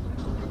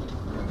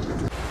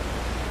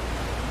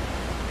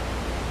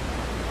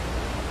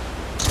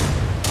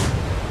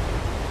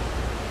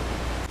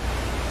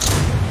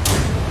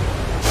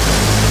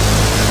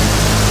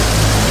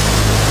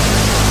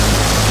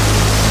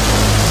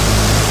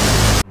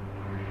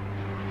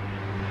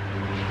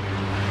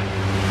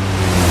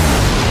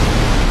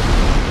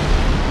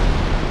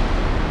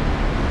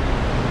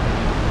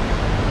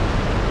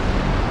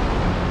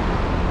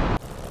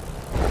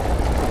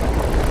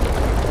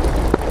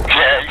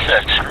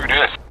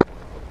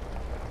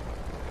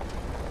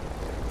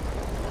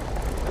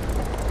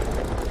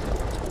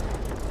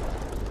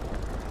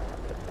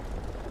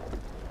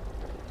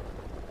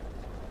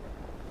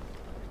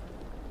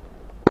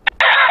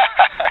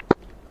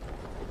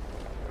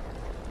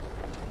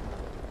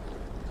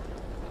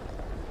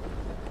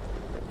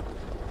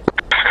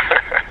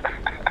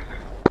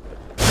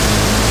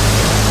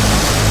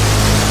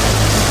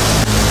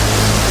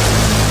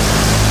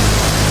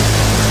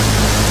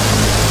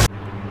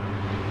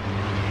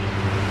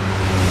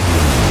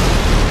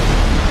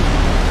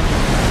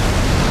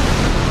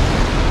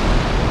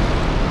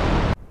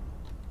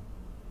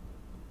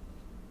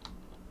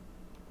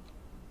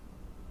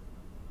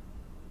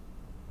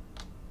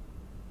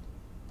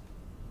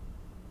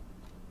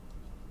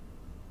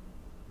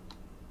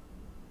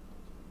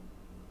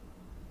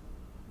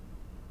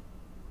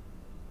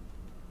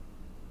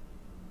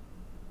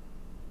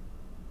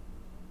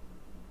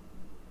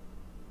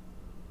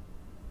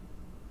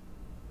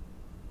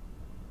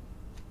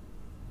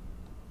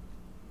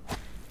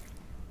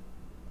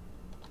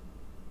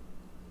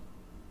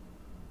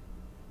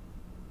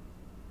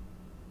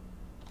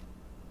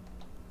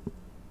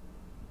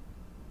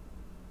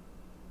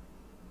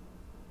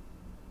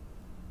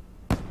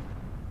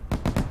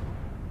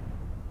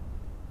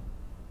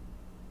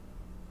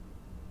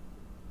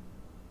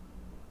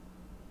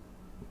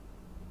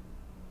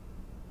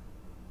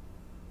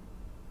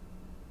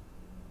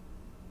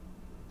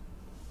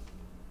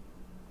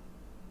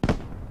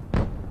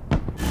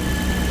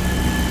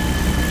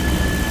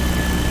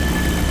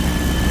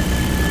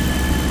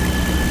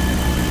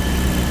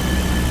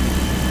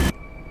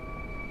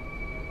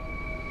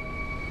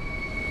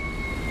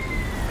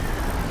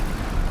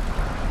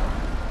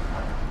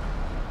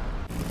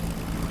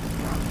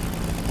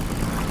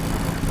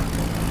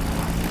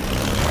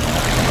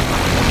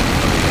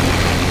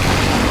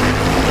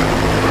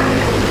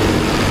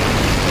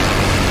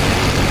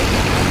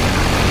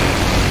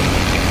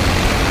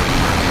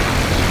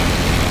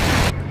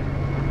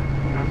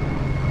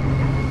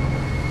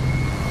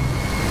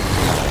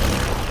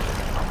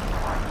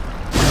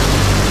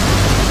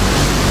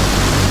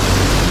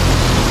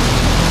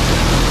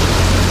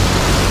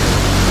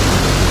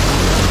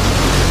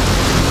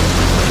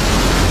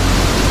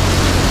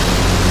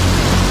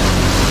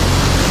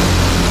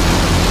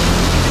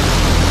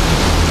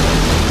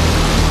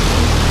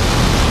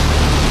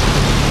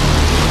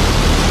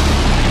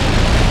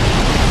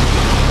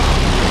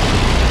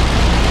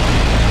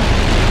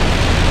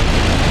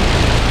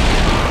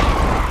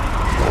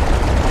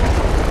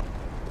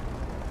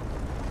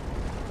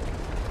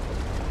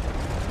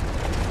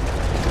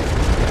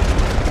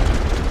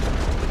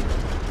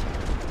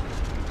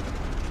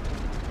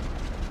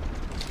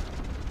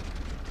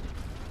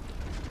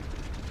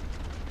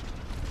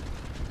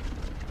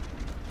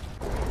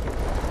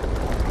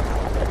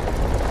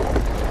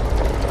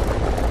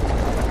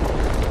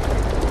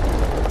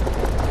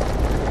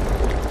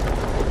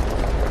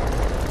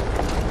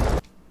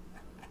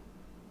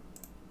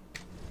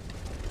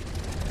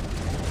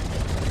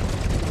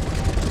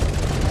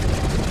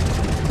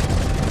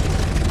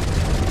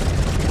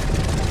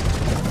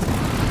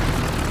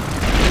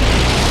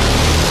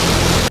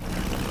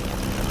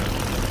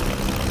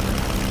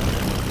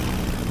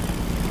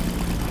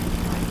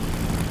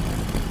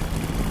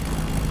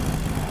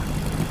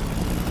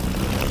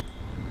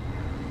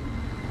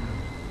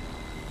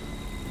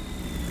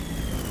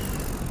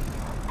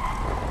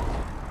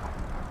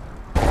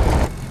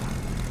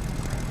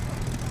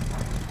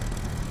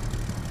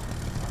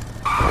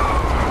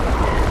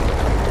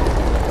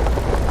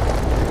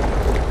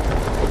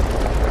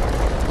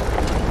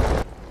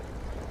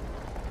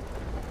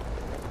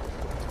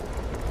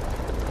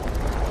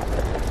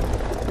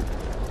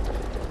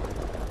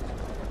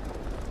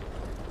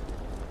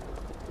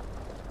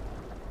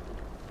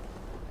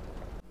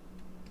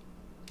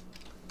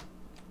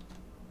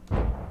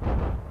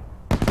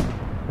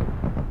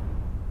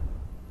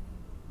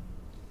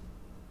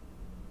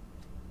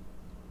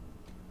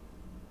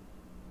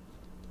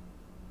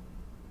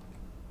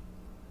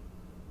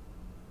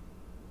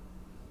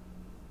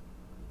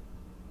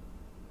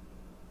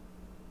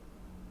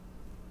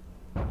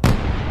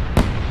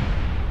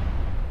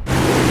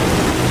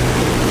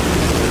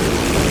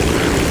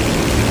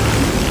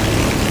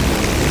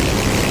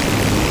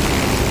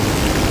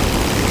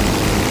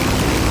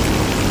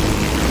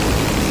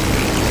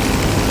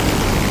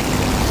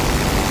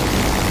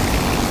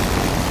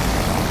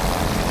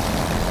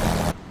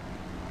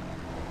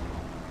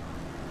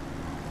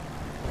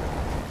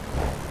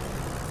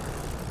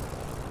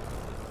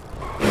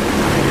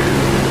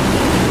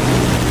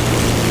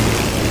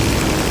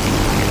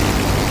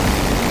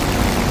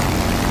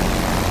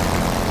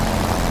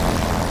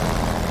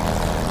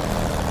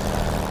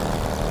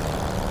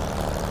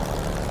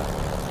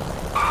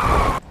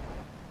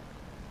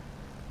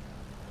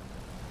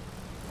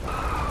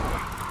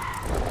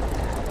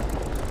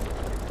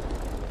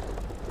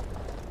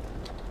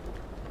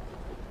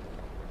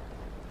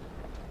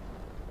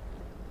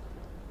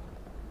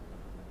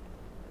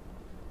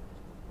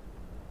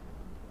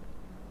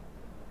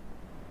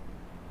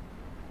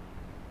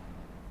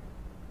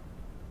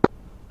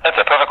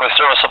 with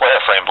serviceable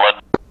airframe,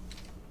 blood.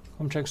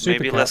 Comcheck Super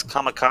Maybe Cat. less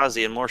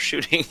kamikaze and more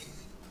shooting.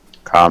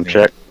 Com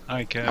check.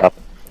 Okay.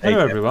 Hello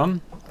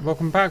everyone,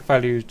 welcome back,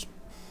 valued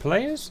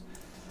players.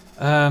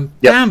 Damn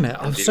it,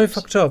 I was so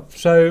fucked up.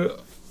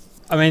 So,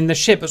 I mean, the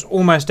ship was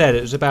almost dead.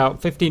 It was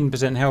about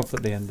 15% health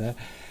at the end there.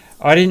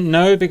 I didn't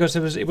know because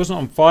it wasn't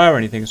on fire or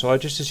anything, so I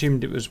just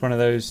assumed it was one of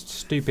those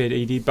stupid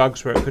ED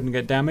bugs where it couldn't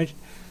get damaged.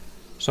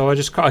 So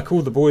I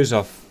called the boys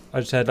off. I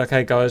just said,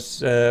 okay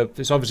guys,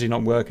 it's obviously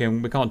not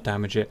working, we can't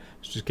damage it,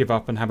 let's just give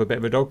up and have a bit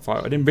of a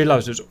dogfight. I didn't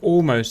realise it was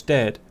almost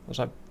dead. I was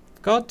like,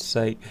 for God's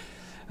sake.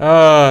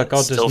 God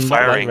does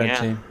not like Red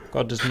Team.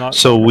 God does not.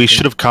 So we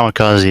should have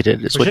kamikazed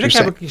it, is what you're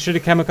saying. Should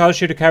have kamikaze,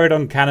 should have carried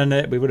on cannon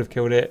it, we would have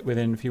killed it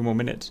within a few more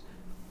minutes.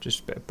 Just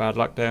a bit of bad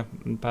luck there,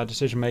 and bad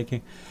decision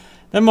making.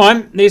 Never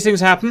mind, these things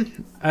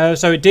happen.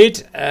 So it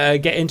did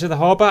get into the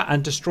harbour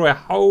and destroy a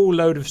whole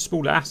load of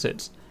smaller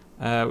assets,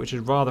 which is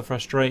rather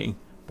frustrating.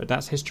 But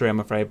that's history,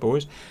 I'm afraid,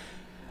 boys.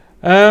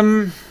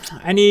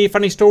 Any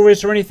funny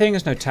stories or anything?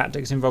 There's no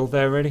tactics involved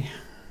there, really.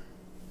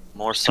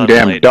 More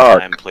sunlight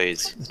time,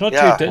 please. It's not too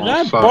dark.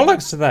 No,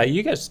 bollocks to that.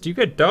 You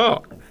get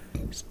dark.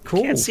 It's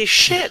cool. Can't see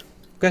shit.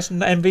 Guess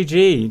an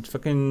MVG.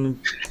 Fucking.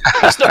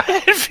 There's no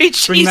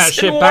MVGs. Bring that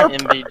shit back.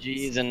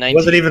 MVGs in 1940s.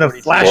 Wasn't even a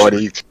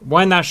flashlight.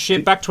 Wind that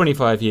shit back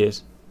 25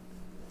 years.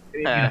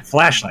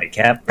 Flashlight,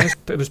 Cap.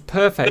 It was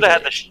perfect.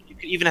 You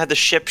could even have the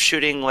ship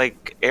shooting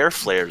like air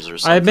flares or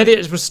something. I admit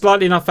it was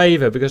slightly in our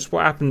favour because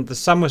what happened, the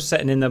sun was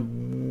setting in the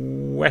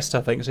west,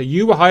 I think. So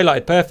you were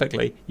highlighted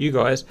perfectly, you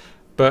guys,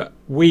 but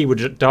we were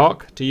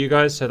dark to you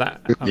guys. So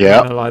that, I'm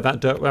not gonna lie,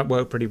 that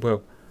worked pretty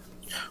well.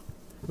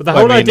 But the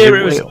whole idea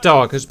it was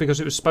dark is because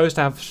it was supposed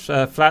to have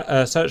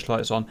flat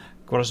searchlights on.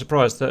 What a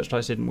surprise,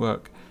 searchlights didn't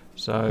work.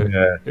 So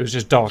it was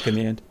just dark in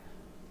the end.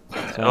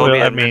 So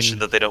I mentioned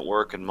that they don't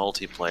work in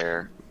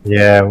multiplayer.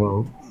 Yeah,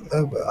 well,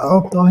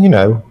 you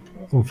know,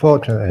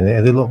 unfortunately,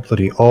 they looked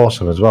bloody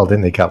awesome as well,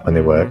 didn't they, Cap, when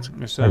they worked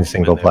in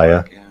single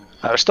player?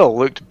 It still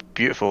looked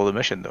beautiful, the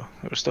mission, though.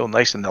 It was still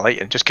nice in the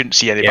light, and just couldn't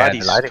see any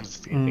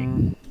baddies.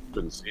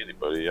 Couldn't see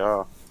anybody,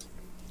 yeah.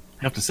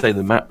 I have to say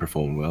the map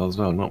performed well as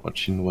well, not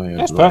much in the way of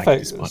That's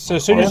perfect. So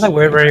as soon as they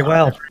worked very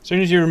well. As soon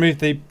as you remove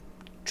the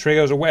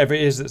triggers or whatever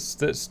it is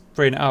that's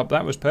freeing it up,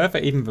 that was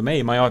perfect. Even for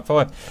me, my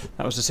i5,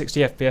 that was a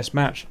 60 FPS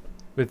match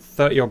with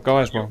 30 odd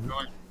guys. Well,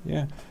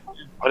 yeah.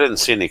 I didn't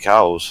see any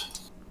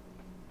cows.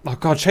 Oh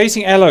god,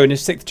 chasing Elo in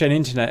his 6th gen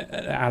internet,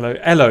 Elo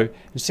in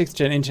his 6th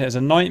gen internet is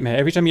a nightmare.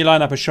 Every time you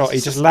line up a shot, he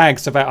just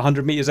lags about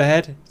 100 meters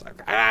ahead. It's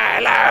like,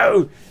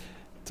 Elo!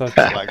 So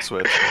Lag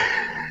switch.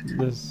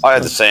 I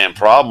had the same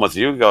problem with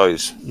you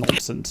guys.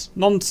 Nonsense.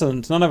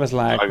 None of us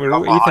lag. We're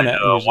all Ethernet.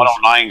 users.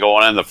 109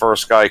 going in, the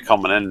first guy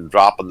coming in,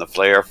 dropping the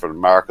flare for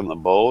marking the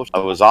boat. I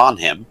was on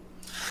him.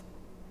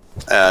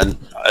 And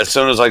as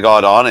soon as I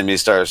got on him, he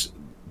starts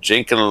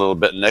jinking a little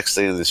bit. Next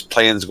thing, this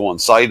plane's going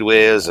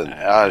sideways. And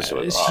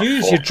it's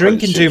huge. You're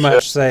drinking too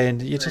much,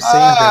 saying. You're just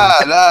saying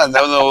things.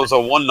 No, it was a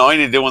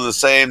 190 doing the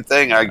same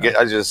thing. I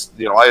just,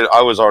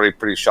 I was already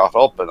pretty shot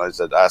up, and I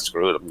said,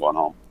 screw it, I'm going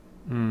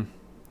home.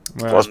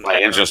 Well, my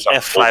engine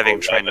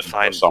F5ing trying to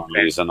find for some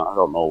reason. I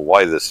don't know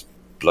why this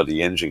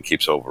bloody engine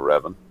keeps over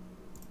revving.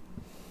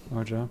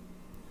 Roger.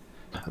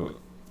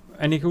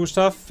 Any cool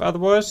stuff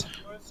otherwise?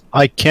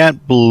 I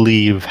can't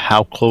believe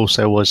how close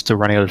I was to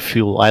running out of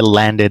fuel. I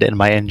landed and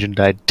my engine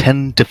died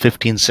 10 to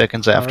 15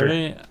 seconds after.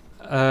 Really?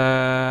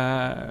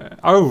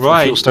 Oh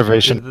right. Fuel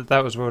starvation.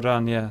 That was well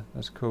done. Yeah,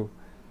 that's cool.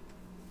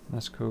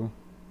 That's cool.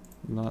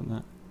 I like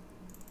that.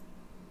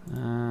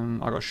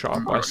 I got shot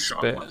up by a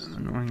spit.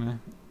 Annoyingly.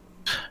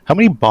 How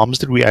many bombs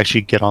did we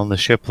actually get on the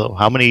ship, though?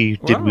 How many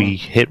did we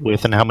hit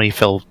with, and how many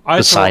fell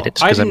beside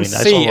it? I didn't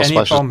see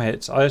any bomb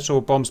hits. I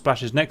saw bomb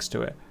splashes next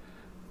to it,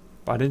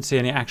 but I didn't see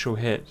any actual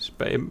hits.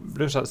 But it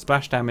looks like the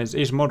splash damage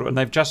is model, and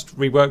they've just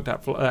reworked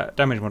that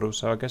damage model,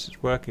 so I guess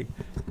it's working.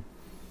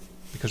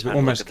 Because we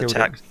almost killed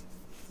it.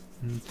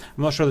 I'm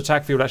not sure the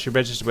TAC field actually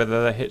registered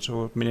whether they're hits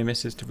or mini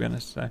misses, to be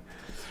honest. So. I'm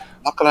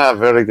not going to have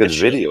very good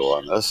video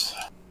on this.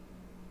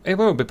 It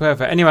will be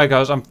perfect. Anyway,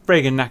 guys, I'm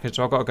friggin' knackered,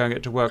 so I've got to go and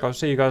get to work. I'll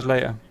see you guys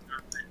later.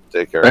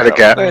 Take care. Later,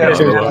 Cap.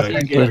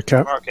 Later,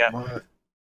 Cap.